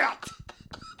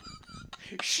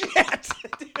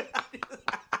 Dude,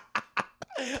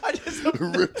 I just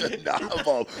rip the knob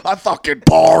off. I fucking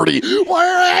party.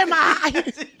 Where am I?"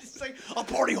 It's like, I'll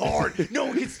party hard. No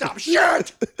one can stop.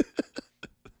 Shit!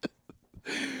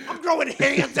 I'm growing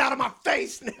hands out of my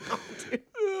face now, dude.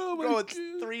 Oh my Growing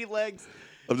God. 3 legs.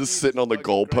 I'm just Jesus sitting on the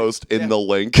fucking goalpost Christ. in the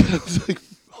link. Like,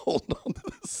 holding on to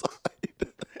the side.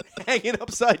 Hanging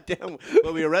upside down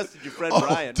when we arrested your friend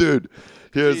Brian. Dude,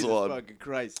 here's Jesus one. fucking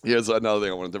Christ. Here's another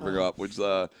thing I wanted to bring up, which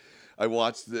I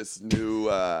watched this new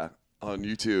on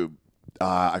YouTube.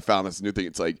 I found this new thing.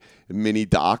 It's like mini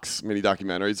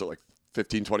documentaries. They're like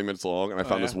 15, 20 minutes long. And I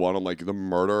found this one on like the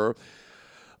murder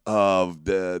of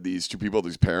these two people,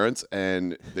 these parents,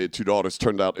 and they had 2 daughters.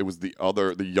 Turned out it was the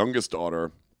youngest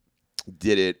daughter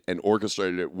did it and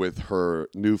orchestrated it with her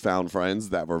newfound friends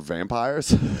that were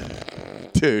vampires.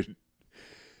 Dude,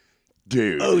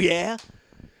 Dude. Oh yeah.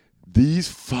 These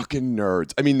fucking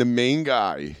nerds. I mean, the main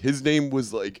guy, his name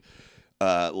was like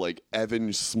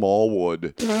Evan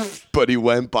Smallwood, but he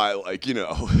went by like,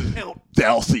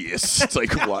 Daltheus. It's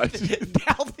like, what?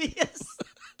 Daltheus.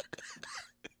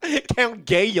 Count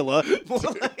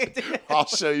Gayula. I'll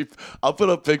show you. I'll put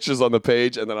up pictures on the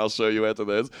page and then I'll show you after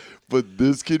this. But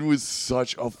this kid was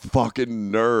such a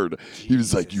fucking nerd. Jesus. He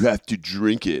was like, you have to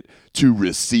drink it to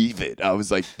receive it. I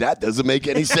was like, that doesn't make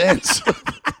any sense.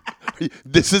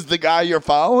 This is the guy you're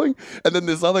following? And then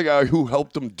this other guy who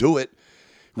helped him do it.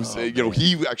 Was,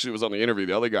 he actually was on the interview.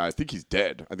 The other guy, I think he's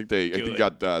dead. I think he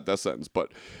got death sentence.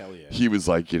 But he was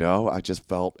like, I just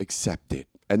felt accepted.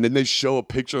 And then they show a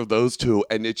picture of those two,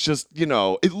 and it's just,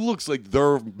 it looks like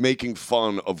they're making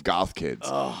fun of goth kids.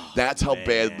 Oh, that's how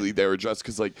badly they were dressed.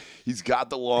 Because, like, he's got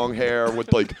the long hair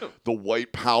with, like, the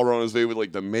white powder on his face with,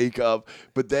 like, the makeup.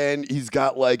 But then he's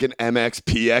got, like, an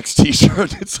MXPX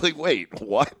t-shirt. It's like, wait,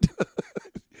 what?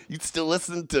 You still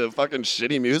listen to fucking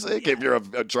shitty music if you're a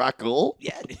Dracul?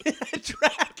 Yeah,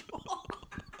 Dracul.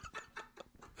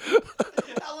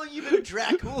 How long you been a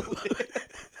Dracul?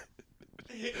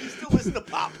 You still listen to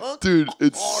pop punk? Dude,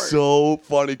 it's hard. So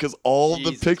funny because all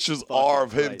Jesus the pictures are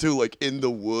of him Christ. too, like in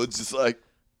the woods. It's like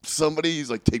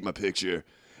he's like, take my picture.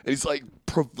 And he's like,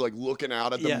 looking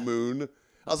out at the moon.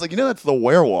 I was like, that's the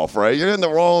werewolf, right? You're in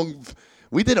the wrong.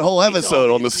 We did a whole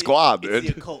episode on the Squad, dude.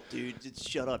 It's the occult, dude. Just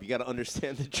shut up. You got to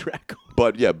understand the Dracul.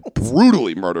 But yeah,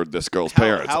 brutally murdered this girl's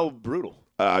parents. How brutal?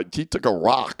 He took a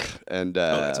rock and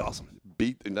that's awesome.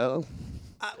 Beat. No.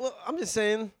 Well, I'm just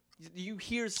saying. You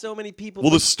hear so many people.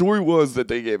 Well, the story was that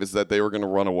they gave is that they were going to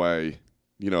run away.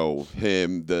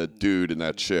 Him, the dude, and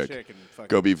that chick.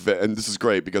 Go be, and this is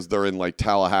great because they're in like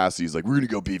Tallahassee. He's like, we're gonna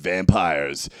go be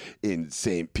vampires in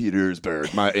St.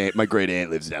 Petersburg. My great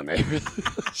aunt lives down there.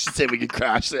 She said we could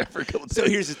crash there for a couple days. So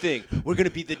here's the thing: we're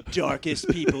gonna be the darkest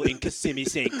people in Kissimmee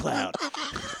St. Cloud.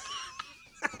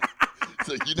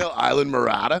 So Island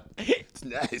Murata? It's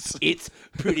nice. It's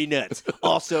pretty nuts.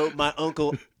 Also, my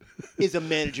uncle is a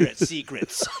manager at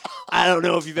Secrets. I don't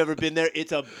know if you've ever been there.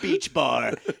 It's a beach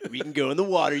bar. You can go in the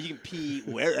water. You can pee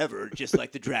wherever, just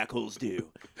like the Draculs do.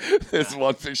 There's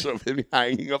one picture of him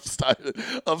hanging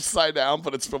upside down,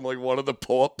 but it's from like one of the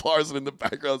pull-up bars, and in the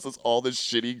background it says all the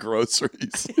shitty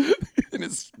groceries in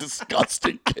his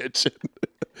disgusting kitchen.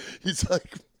 He's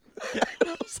like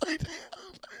upside down.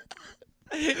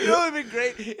 It would have been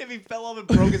great if he fell off and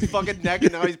broke his fucking neck,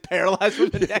 and now he's paralyzed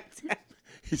from the neck down.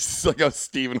 He's like a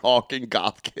Stephen Hawking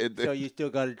goth kid. So you still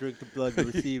got to drink the blood to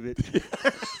receive it.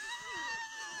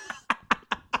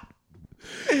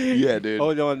 Yeah, dude.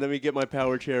 Hold on, let me get my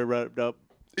power chair wrapped up.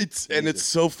 It's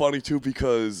so funny too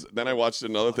because then I watched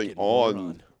another thing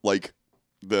on like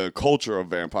the culture of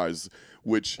vampires,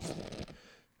 which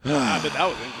but that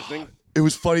was interesting. It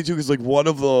was funny too because like one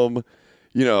of them,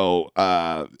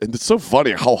 and it's so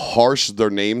funny how harsh their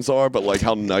names are, but like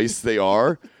how nice they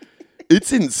are.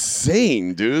 It's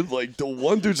insane, dude. Like, the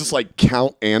one dude's just like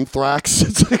Count Anthrax.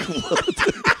 It's like, what?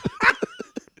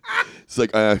 It's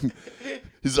like,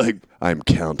 he's like, I'm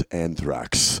Count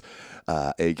Anthrax,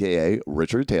 a.k.a.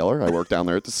 Richard Taylor. I work down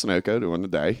there at the Sunoco during the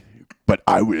day, but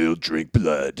I will drink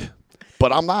blood.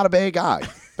 But I'm not a bad guy.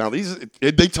 Now,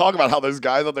 they talk about how there's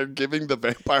guys out there giving the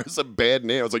vampires a bad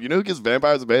name. I was like, who gives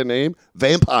vampires a bad name?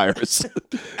 Vampires.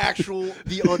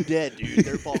 The undead, dude.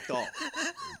 They're fucked off.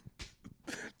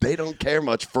 They don't care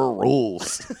much for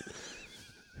rules.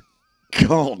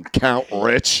 Come on, Count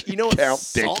Rich. Count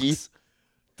Dickie.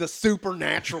 The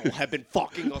supernatural have been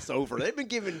fucking us over. They've been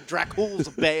giving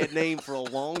Draculs a bad name for a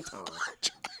long time.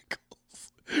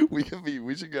 We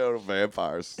should go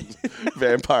to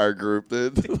vampire group,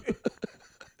 dude.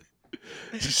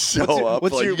 Just show up.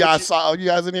 You guys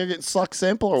in here getting suck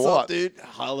sample or what? Up, dude?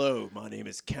 Hello, my name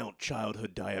is Count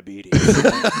Childhood Diabetes.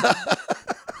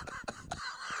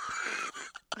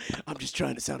 I'm just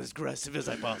trying to sound as aggressive as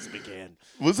I possibly can.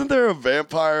 Wasn't there a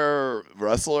vampire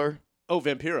wrestler? Oh,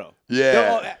 Vampiro.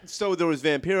 Yeah. So there was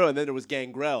Vampiro, and then there was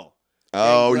Gangrel.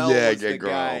 Oh, Gangrel yeah, was the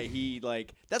Gangrel. guy,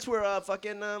 that's where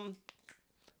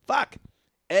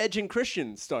Edge and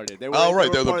Christian started. They're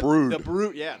the Brood.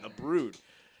 The Brood.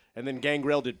 And then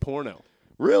Gangrel did porno.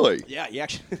 Really? Yeah,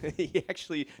 he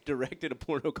actually directed a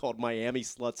porno called Miami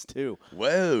Sluts 2.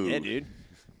 Whoa. Yeah, dude.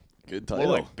 Good title.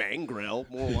 More like Bangrel.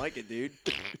 More like it, dude.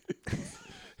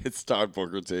 It starred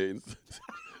Booker T.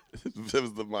 It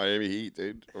was the Miami Heat,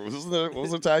 dude. Or what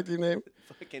was the tag team name?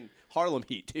 Fucking Harlem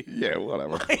Heat, dude. Yeah,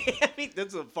 whatever. Miami,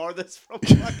 that's the farthest from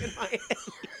fucking Miami.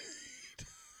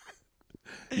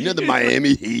 The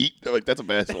Miami Heat? Like, that's a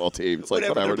basketball team. It's like,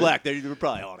 whatever. They're black. They're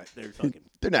probably on it. They're fucking.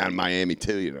 They're down in Miami,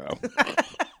 too,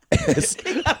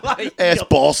 Ask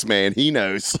boss man. He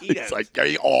knows. He He's knows. like,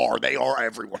 they are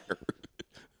everywhere.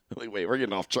 Like, wait, we're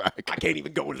getting off track. I can't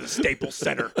even go to the Staples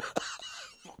Center.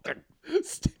 Fucking-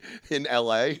 In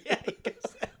L.A.? yeah,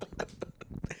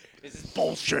 this is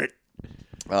bullshit.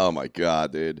 Oh, my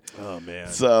God, dude. Oh, man.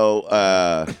 So,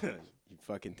 You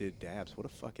fucking did dabs. What a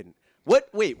fucking... What?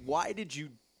 Wait, why did you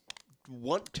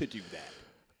want to do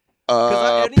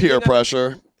that? peer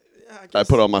pressure. I guess-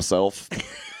 put on myself.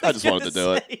 I just wanted to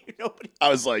do it. say, nobody- I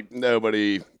was like,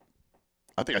 nobody.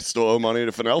 I think I still owe money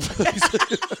to Fennell.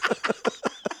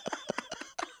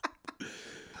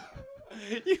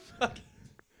 You fucking...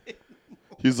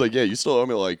 He was like, yeah, you still owe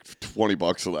me like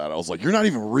 $20 for that. I was like, you're not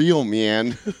even real,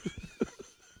 man.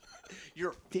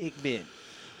 You're a figment.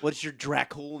 What's your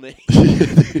Dracul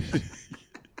name?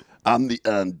 I'm the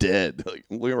undead. Like,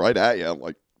 I'm looking right at you. I'm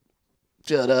like,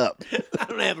 shut up. I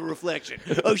don't have a reflection.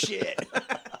 Oh, shit.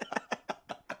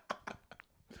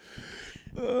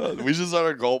 We should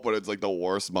start a cult, but it's like the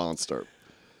worst monster.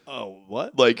 Oh,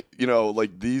 what? Like,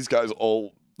 like these guys,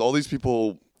 all these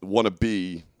people want to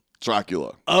be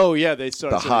Dracula. Oh, yeah, they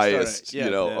started. The highest,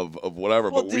 of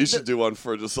whatever. Well, but we should do one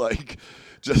for just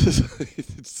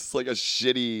it's just like a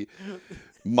shitty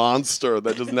monster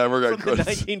that just never got from the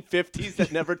criticized. 1950s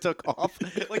that never took off,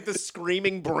 like the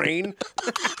screaming brain.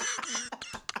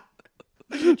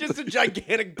 Just a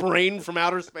gigantic brain from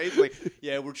outer space. Like,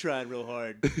 yeah, we're trying real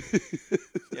hard.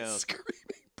 Yeah. Screaming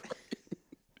brain.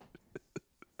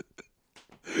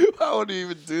 How would you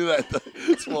even do that?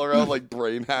 Swirl around like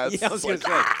brain hats. Yeah, I was It's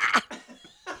gonna like, say.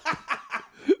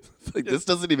 it's like, this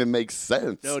doesn't even make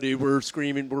sense. No, dude, we're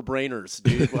screaming. We're brainers,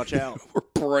 dude. Watch out. We're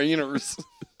brainers.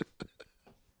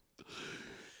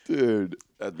 Dude,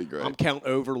 that'd be great. I'm Count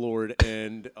Overlord,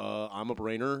 and I'm a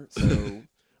brainer. So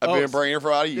I've been a brainer for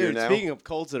about a year dude, now. speaking of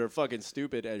cults that are fucking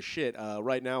stupid as shit,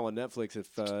 right now on Netflix,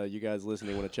 if you guys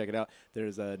listening want to check it out,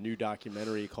 there's a new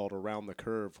documentary called Around the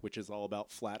Curve, which is all about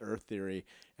flat Earth theory.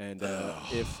 And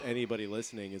if anybody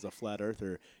listening is a flat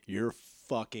earther, you're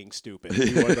fucking stupid.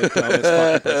 You are the dumbest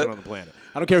fucking person on the planet.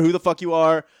 I don't care who the fuck you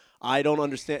are. I don't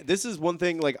understand. This is one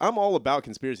thing. Like, I'm all about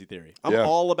conspiracy theory. I'm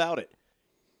all about it.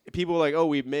 People are like, oh,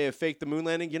 we may have faked the moon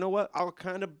landing. You know what? I'll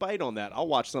kind of bite on that. I'll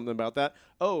watch something about that.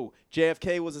 Oh,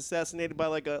 JFK was assassinated by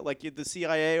like the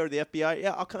CIA or the FBI.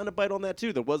 Yeah, I'll kind of bite on that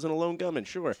too. There wasn't a lone gunman.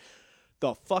 Sure.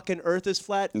 The fucking Earth is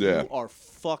flat. Yeah. You are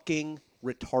fucking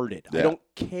retarded. Yeah. I don't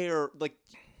care. Like,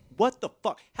 what the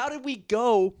fuck? How did we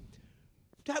go?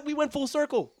 We went full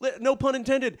circle. No pun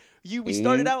intended. We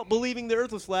started out believing the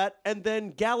Earth was flat, and then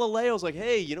Galileo's like,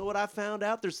 hey, you know what I found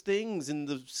out? There's things in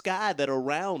the sky that are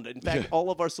round. In fact,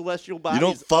 all of our celestial bodies You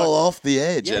don't fall are, off the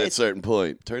edge Yeah, at a it's- certain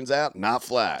point. Turns out, not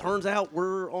flat. Turns out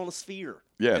we're on a sphere.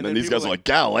 Yeah, and then these people guys are like,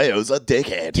 Galileo's a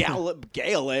dickhead.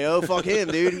 Galileo, fuck him,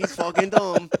 dude. He's fucking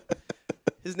dumb.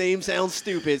 His name sounds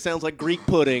stupid. It sounds like Greek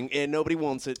pudding, and nobody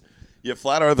wants it. Yeah,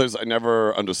 flat earthers, I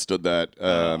never understood that.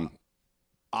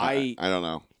 I don't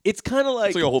know. It's kind of like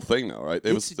It's like a whole thing, though, right?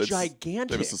 it's gigantic.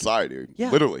 They have a society, Yeah.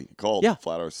 literally called Yeah.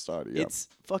 Flat Earth Society. Yeah. It's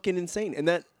fucking insane. And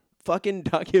that fucking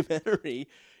documentary,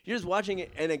 you're just watching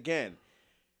it, and again,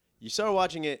 you start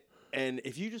watching it, and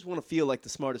if you just want to feel like the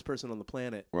smartest person on the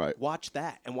planet, Right. watch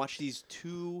that and watch these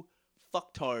two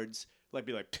fucktards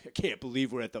be like, I can't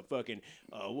believe we're at the fucking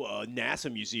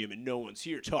NASA museum and no one's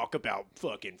here. Talk about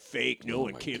fucking fake. No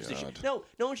one gives a shit. No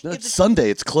one should No, give it's a shit. Sunday.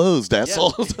 It's closed,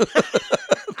 asshole.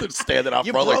 They're standing out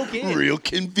You front like, broke in. real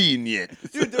convenient.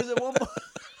 Dude, there's a one.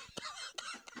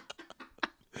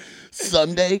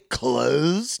 Sunday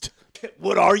closed.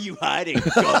 What are you hiding,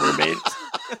 government?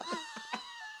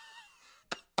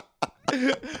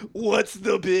 What's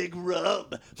the big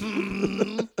rub?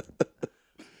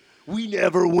 We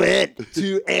never went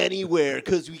to anywhere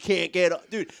because we can't get...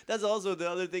 Dude, that's also the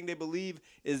other thing they believe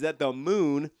is that the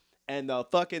moon and the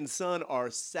fucking sun are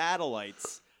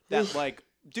satellites that, like...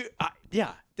 Dude,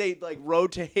 they, like,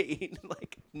 rotate,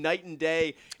 like, night and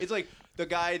day. It's like the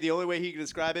guy, the only way he could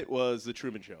describe it was The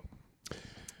Truman Show.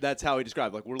 That's how he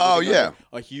described it. Like, we're looking at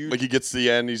a huge... Like he gets to the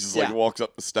end, he's just like Yeah. walks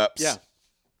up the steps. Yeah.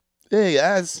 Hey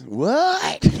guys,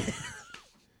 what?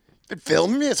 Been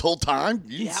filming me this whole time?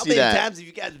 You didn't How see many that? times have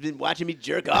you guys been watching me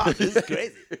jerk off? This is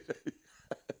crazy.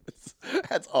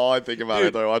 That's all I think about Dude,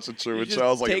 after I watch the Truman just Show. I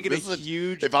was like, taking this a is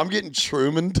huge... if I'm getting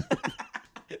Trumaned,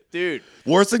 Dude.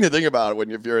 worst thing to think about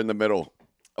if you're in the middle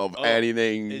of Oh,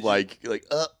 anything is like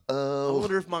I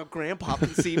wonder if my grandpa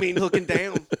can see me looking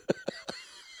down.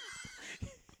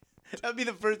 That'd be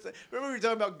the first. Remember we were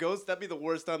talking about ghosts? That'd be the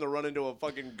worst time to run into a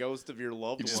fucking ghost of your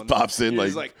loved he just one. pops in You're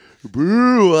like, just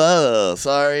boo,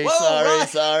 sorry, Whoa,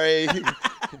 sorry.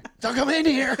 Don't come in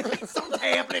here. something's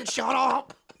happening. Shut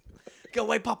up. Go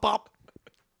away, pop up.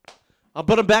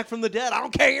 But I'm back from the dead. I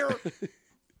don't care.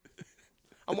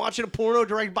 I'm watching a porno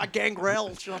directed by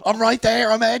Gangrel. I'm right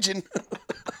there. Imagine.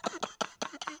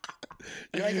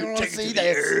 You ain't gonna Take it see to the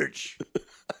this. urge.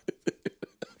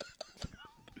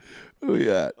 Who you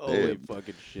got? Holy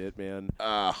fucking shit, man.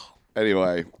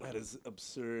 Anyway. That is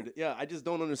absurd. Yeah, I just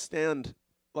don't understand.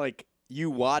 Like, you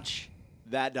watch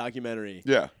that documentary,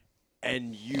 Yeah.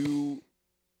 and you,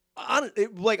 I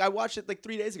watched it like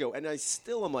 3 days ago, and I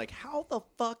still am like, how the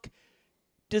fuck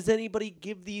does anybody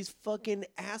give these fucking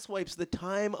asswipes the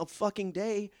time of fucking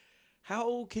day?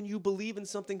 How can you believe in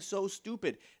something so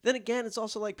stupid? Then again, it's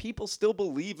also like people still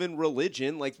believe in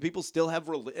religion. Like, people still have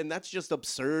and that's just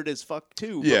absurd as fuck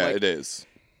too. Yeah, but, like, it is.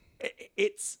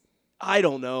 it's, I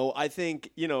don't know. I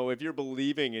think, if you're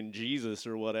believing in Jesus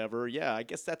or whatever, yeah, I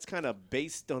guess that's kind of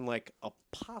based on like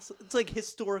it's like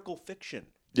historical fiction.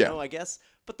 Yeah. I guess.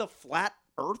 But the flat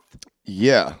earth,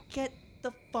 Yeah. get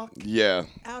the fuck Yeah.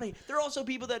 out of here. There are also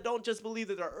people that don't just believe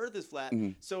that our earth is flat.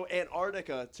 Mm-hmm. So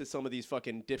Antarctica, to some of these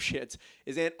fucking dipshits,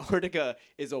 Antarctica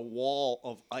is a wall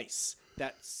of ice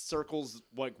that circles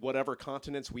like whatever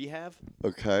continents we have.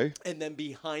 Okay. And then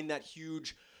behind that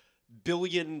huge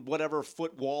billion whatever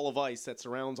foot wall of ice that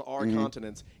surrounds our Mm-hmm.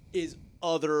 continents is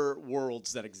other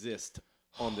worlds that exist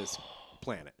on this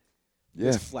planet.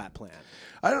 Yeah. This flat planet.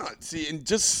 I don't know. See, and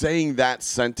just saying that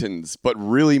sentence, but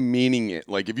really meaning it.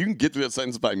 Like, if you can get through that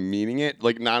sentence by meaning it,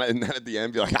 like, not and then at the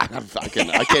end be like, I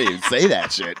can't even say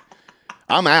that shit.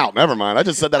 I'm out. Never mind. I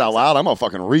just said that out loud. I'm a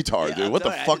fucking retard, dude. I'm What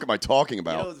the sorry, fuck am I talking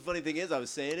about? The funny thing is, I was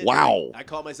saying it. Wow. I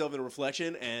caught myself in a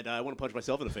reflection, and I want to punch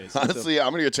myself in the face. Honestly,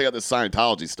 I'm gonna go check out this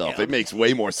Scientology stuff. Yeah. It makes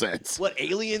way more sense. What,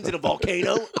 aliens in a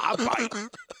volcano? I'll bite.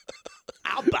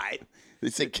 I'll bite. They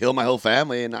say kill my whole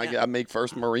family, and Yeah. I make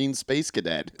first Marine space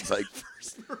cadet. It's like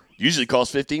usually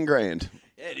costs $15,000.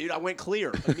 Yeah, dude, I went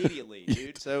clear immediately,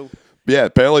 dude. So, Yeah,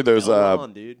 apparently there's hell a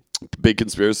on, dude. big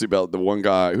conspiracy about the one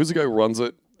guy. Who's the guy who runs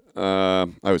it? I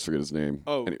always forget his name.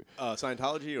 Oh, Anyway.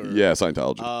 Scientology or Yeah,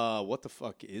 Scientology. what the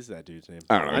fuck is that dude's name?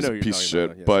 I don't know. He's who a you're piece of talking shit.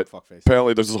 about. Yeah, But some fuckface.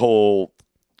 apparently there's this whole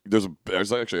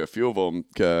there's actually a few of them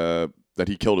that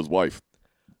he killed his wife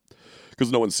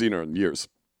because no one's seen her in years.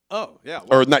 Oh yeah,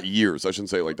 well, Or not years, I shouldn't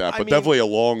say it like that, I but mean- definitely a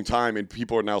long time, and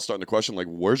people are now starting to question, like,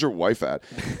 where's your wife at?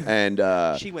 And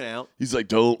she went out. he's like,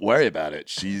 don't worry about it.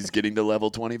 She's getting to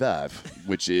level 25,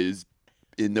 which is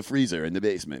in the freezer in the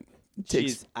basement. It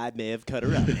takes- I may have cut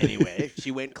her up anyway.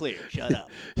 She went clear. Shut up.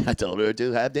 I told her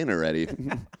to have dinner ready.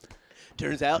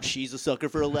 Turns out she's a sucker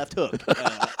for a left hook.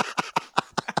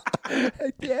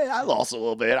 Yeah, I lost a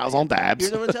little bit. I was on dabs.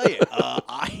 Here's what I'm gonna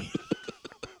tell you.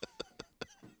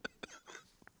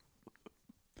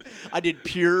 I did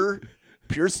pure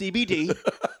CBD.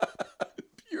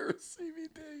 Pure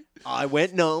CBD. I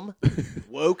went numb,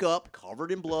 woke up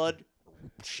covered in blood.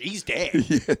 She's dead.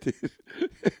 Yeah, dude.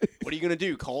 What are you gonna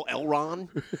do? Call Elron?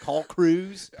 Call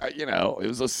Cruz? It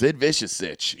was a Sid Vicious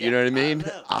sitch. You know what I mean?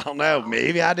 I I don't know.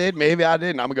 Maybe I did. Maybe I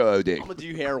didn't. I'm going to go OD. I'm gonna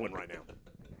do heroin right now.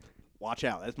 Watch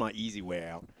out. That's my easy way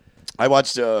out. I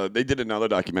watched. They did another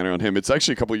documentary on him. It's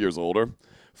actually a couple years older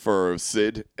for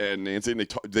Sid and Nancy, and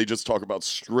they just talk about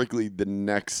strictly the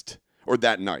next or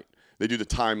that night. They do the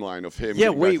timeline of him. Yeah,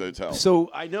 getting wait. back to the hotel. So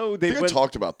I know they I think I went,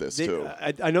 talked about this they- too.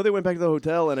 I know they went back to the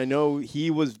hotel, and I know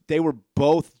they were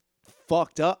both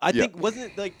fucked up. I Yeah. think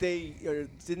wasn't it like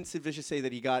didn't Sid Vicious say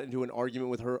that he got into an argument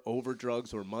with her over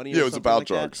drugs or money? Yeah, or it was something about like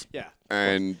that? drugs. Yeah.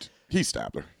 And he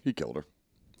stabbed her. He killed her.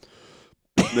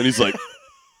 Then he's like,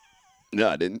 "No,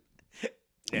 I didn't.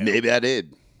 No. Maybe I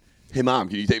did. Hey, Mom,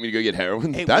 can you take me to go get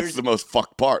heroin?" Hey, That's where's- the most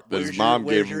fucked part. That his mom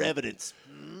where's gave your him evidence?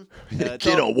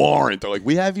 get a warrant. They're like,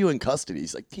 "We have you in custody."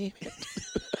 He's like, "Damn it."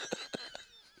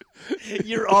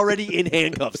 You're already in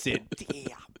handcuffs, Sid. Damn.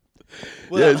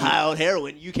 Well, Yeah, I'm his- high on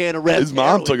heroin. You can't arrest His mom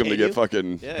heroin, took him to can get you?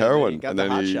 fucking Yeah, heroin, he got and the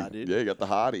then hot he shot, dude. he got the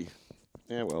hottie.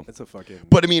 Yeah, well. That's a fucking.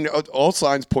 But I mean, all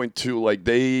signs point to like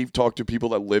they talked to people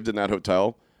that lived in that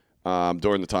hotel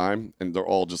during the time, and they're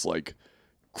all just like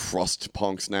crust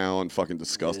punks now and fucking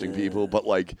disgusting people. But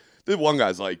like the one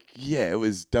guy's like, yeah, it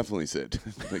was definitely Sid.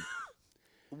 Like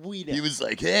he was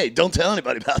like, hey, don't tell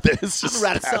anybody about this. I'm gonna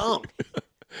write a song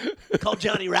called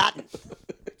Johnny Rotten.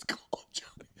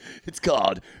 It's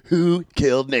called "Who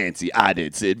Killed Nancy?" I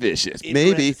did. Sid Vicious. In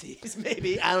Maybe parentheses,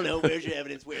 maybe. I don't know. Where's your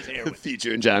evidence? Where's heroin?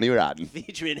 featuring Johnny Rotten,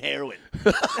 Featuring heroin.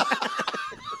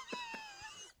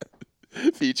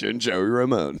 featuring Joey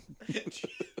Ramone.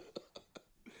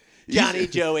 Johnny,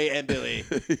 Joey, and Billy,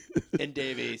 and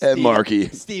Davey, And Marky.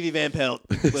 Stevie Van Pelt.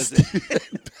 Listen,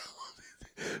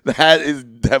 That is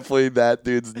definitely that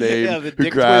dude's name Yeah, the who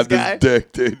dick grabbed twist his guy.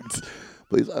 dick, dude.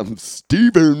 Please, I'm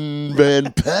Steven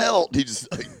Van Pelt. He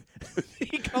just like,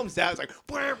 He comes out, it's like,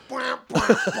 "Bwah, bwah,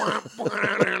 bwah, bwah,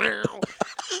 bwah."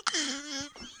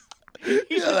 He's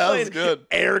just that was playing good.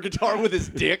 air guitar with his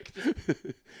dick.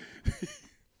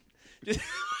 Just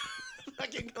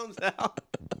fucking comes out.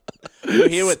 We're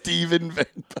here with Steven Van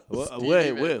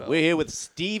we're here with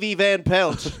Stevie Van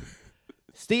Pelt.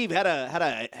 Steve had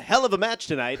a hell of a match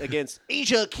tonight against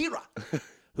Asia Akira,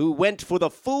 who went for the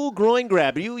full groin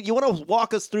grab. You want to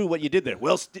walk us through what you did there?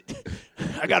 Well,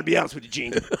 I got to be honest with you,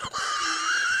 Gene.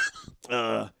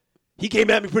 He came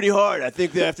at me pretty hard. I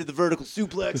think that after the vertical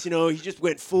suplex, he just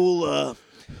went full.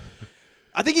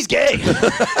 I think he's gay.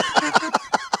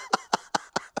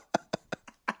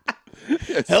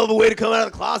 Hell of a way to come out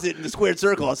of the closet in the squared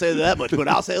circle. I'll say that much, but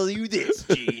I'll tell you this,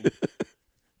 Gene.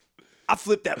 I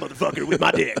flipped that motherfucker with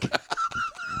my dick.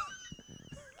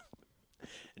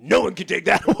 No one can take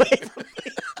that away from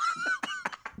me.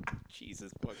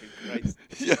 Jesus fucking Christ.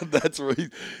 Yeah, that's right.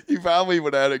 He probably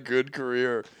would have had a good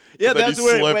career. Yeah, Then that's he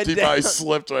where it slipped. went He probably down.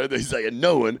 slipped right there. He's like,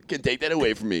 no one can take that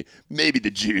away from me. Maybe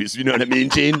the Jews. You know what I mean,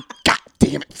 Gene? God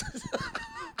damn it.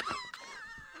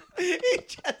 He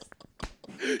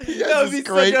That would be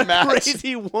great such a match.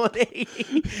 crazy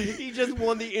 180. He just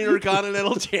won the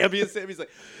Intercontinental Championship. He's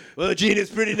like, well, Gene, it's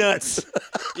pretty nuts.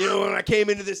 When I came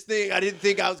into this thing, I didn't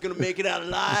think I was going to make it out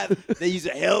alive. He's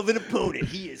a hell of an opponent.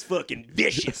 He is fucking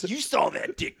vicious. You saw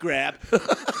that dick grab.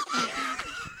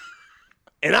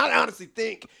 And I honestly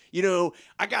think,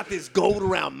 I got this gold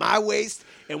around my waist.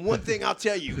 And one thing I'll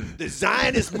tell you, the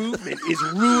Zionist movement is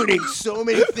ruining so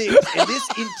many things. And this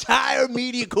entire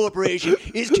media corporation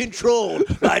is controlled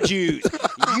by Jews.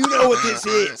 You know what this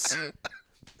is.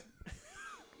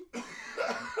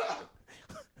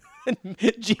 And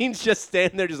Gene's just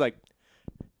standing there just like,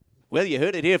 well, you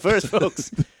heard it here first, folks.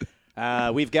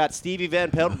 We've got Stevie Van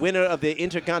Pelt, winner of the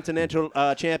Intercontinental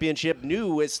Championship,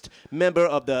 newest member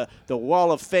of the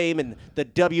Wall of Fame and the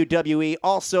WWE,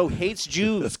 also hates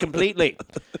Jews completely.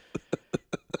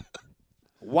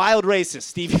 Wild racist,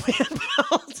 Stevie Van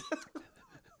Pelt.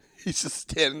 He's just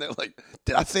standing there like,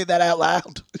 did I say that out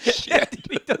loud? Shit.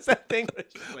 He does that thing. Where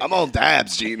it's just like, I'm on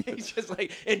dabs, Gene. he's just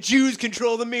like, and Jews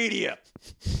control the media.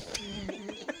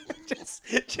 just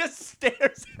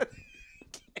stares at the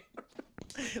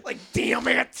camera. Like, damn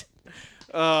it.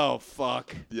 Oh,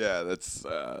 fuck. Yeah, that's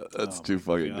too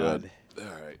fucking God. good.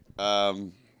 All right.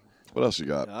 What else you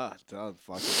got? I don't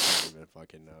even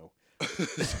fucking know.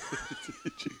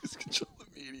 Jews control the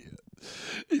media.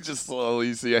 He just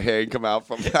slowly see a hand come out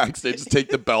from backstage, just take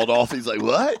the belt off. He's like,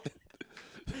 what?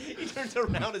 He turns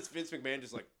around as Vince McMahon,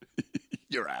 just like,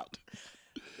 You're out.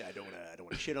 yeah, I don't want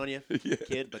to shit on you, Yeah.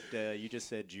 kid, but you just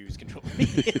said Jews control the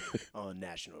media on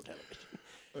national television.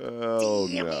 Oh,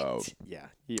 Damn no. it. Yeah,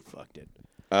 you fucked it.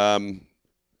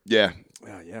 Yeah.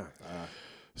 Yeah.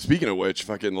 Speaking of which,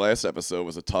 fucking last episode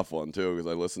was a tough one, too,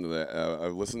 because I listened to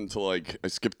that. I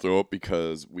skipped through it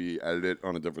because we edited it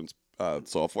on a different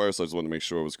software, so I just wanted to make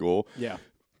sure it was cool. Yeah.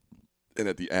 And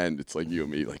at the end, it's like you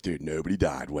and me, like, dude, nobody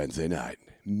died Wednesday night.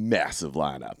 Massive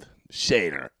lineup.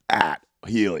 Shaner, at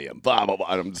Helium, blah, blah, blah.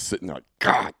 And I'm just sitting there like,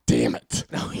 God damn it.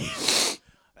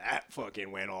 That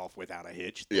fucking went off without a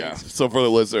hitch. Yeah. So for the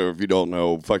listener, if you don't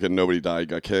know, fucking nobody died.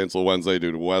 Got canceled Wednesday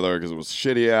due to weather because it was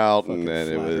shitty out. Fucking And then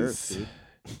it flat was, Earth, dude.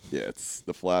 yeah, it's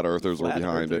the flat earthers were Flat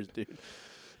behind earthers, it. dude.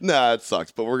 Nah, it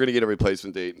sucks. But we're going to get a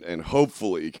replacement date and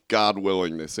hopefully, God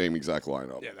willing, the same exact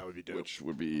lineup. Yeah, that would be dope. Which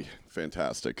would be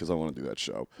fantastic because I want to do that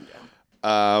show.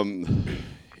 Yeah.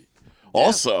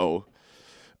 Also,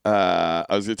 I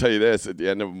was going to tell you this at the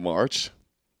end of March.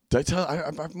 Did I tell? I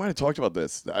might have talked about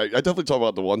this. I definitely talked about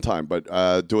it the one time,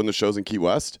 but doing the shows in Key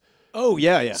West. Oh,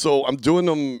 yeah. So I'm doing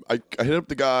them. I hit up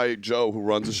the guy Joe who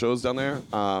runs the shows down there.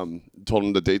 Told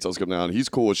him the dates I was coming down. He's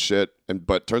cool as shit.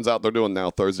 But turns out they're doing now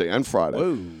Thursday and Friday.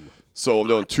 Whoa. So I'm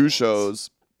doing 2 shows.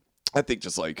 I think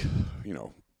just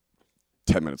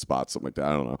 10-minute spots, something like that.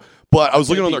 I don't know. But I was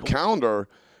looking on their calendar,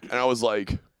 and I was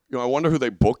like, I wonder who they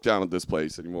book down at this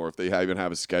place anymore. If they even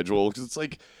have a schedule, because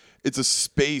it's a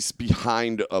space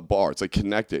behind a bar. It's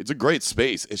connected. It's a great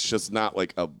space. It's just not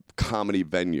like a comedy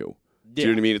venue. Do you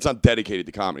know what I mean? It's not dedicated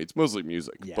to comedy. It's mostly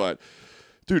music. Yeah. But,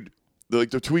 dude, the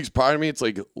 2 weeks prior to me, it's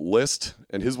List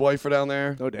and his wife are down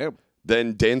there. Oh, damn.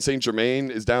 Then Dan St.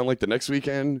 Germain is down the next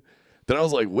weekend. Then I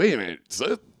was like, wait a minute.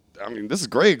 This is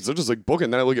great because they're just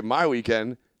booking. Then I look at my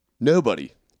weekend,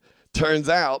 nobody. Turns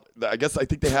out, I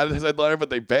think they had a headliner, but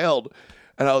they bailed.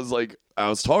 And I was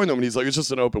talking to him, and he's like, it's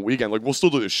just an open weekend. We'll still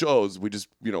do the shows. We just,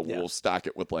 we'll stack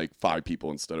it with 5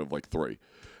 people instead of 3.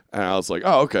 And I was like,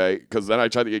 oh, okay. Because then I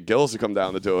tried to get Gillis to come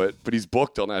down to do it, but he's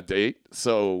booked on that date.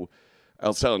 So I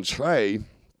was telling Trey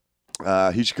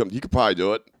he should come. He could probably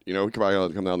do it. You know,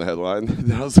 come down the headline.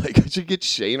 Then I was like, I should get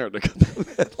Shaner to come down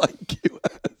the headline Key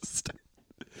West.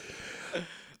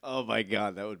 Oh my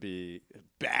God, that would be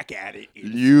back at it.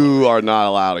 You are not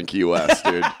allowed in Key West,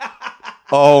 dude.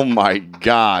 Oh my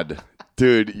God,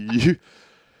 dude,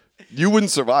 you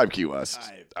wouldn't survive Key West.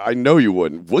 I know you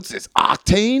wouldn't. What's this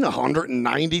octane?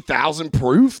 190,000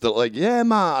 proof? They're like, yeah,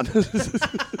 man.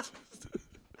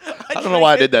 I don't know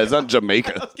why I did that. It's not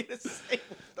Jamaica. I was gonna say,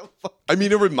 what the fuck? I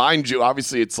mean, it reminds you.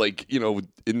 Obviously, it's like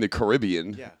in the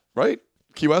Caribbean, right?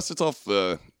 Key West. It's off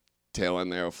the tail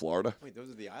end there of Florida. Wait,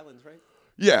 those are the islands, right?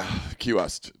 Yeah, Key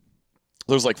West.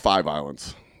 There's like 5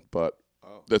 islands, but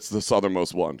that's the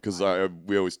southernmost one because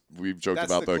we've joked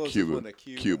That's about the the closest one to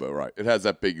Cuba. right? It has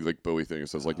that big like buoy thing. It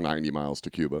says like 90 miles to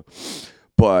Cuba,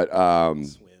 but Swim,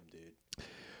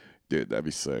 dude, that'd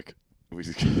be sick. Swim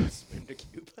to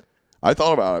Cuba? I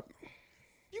thought about it.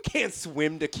 You can't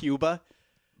swim to Cuba.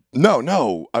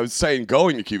 No, I was saying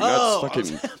going to Cuba. Oh, That's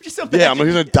fucking. I'm just I'm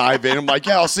gonna dive in. I'm like,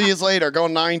 yeah, I'll see you later.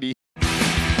 Going 90.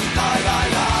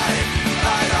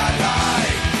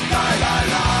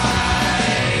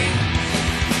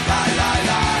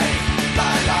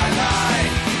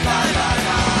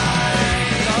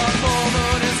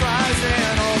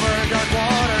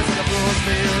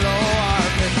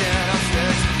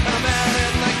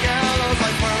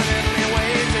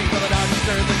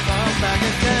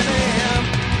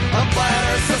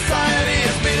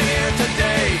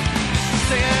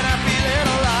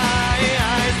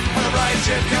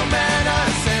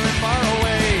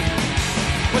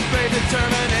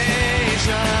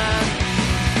 Determination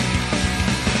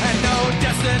and no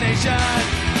destination.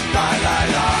 Lie, lie,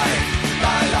 lie,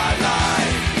 lie, lie, lie,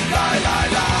 lie, lie, lie,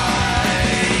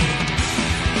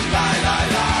 lie, lie, lie,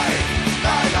 lie,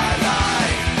 lie, lie,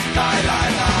 lie,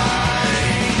 lie, lie.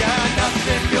 Yeah,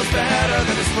 nothing feels better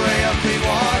than the spray of clean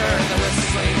water and the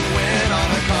whistling wind on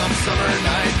a calm summer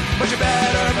night. But you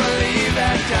better believe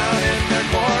that down in their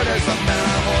quarters, the men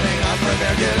are holding on for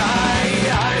their delight.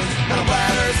 And a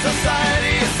bladder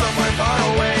society is somewhere far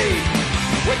away,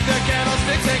 with their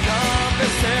candlesticks and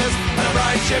compasses, and a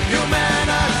bright ship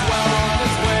Humana is well on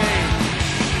its way,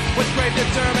 with great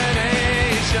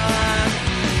determination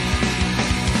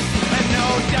and no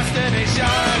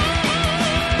destination.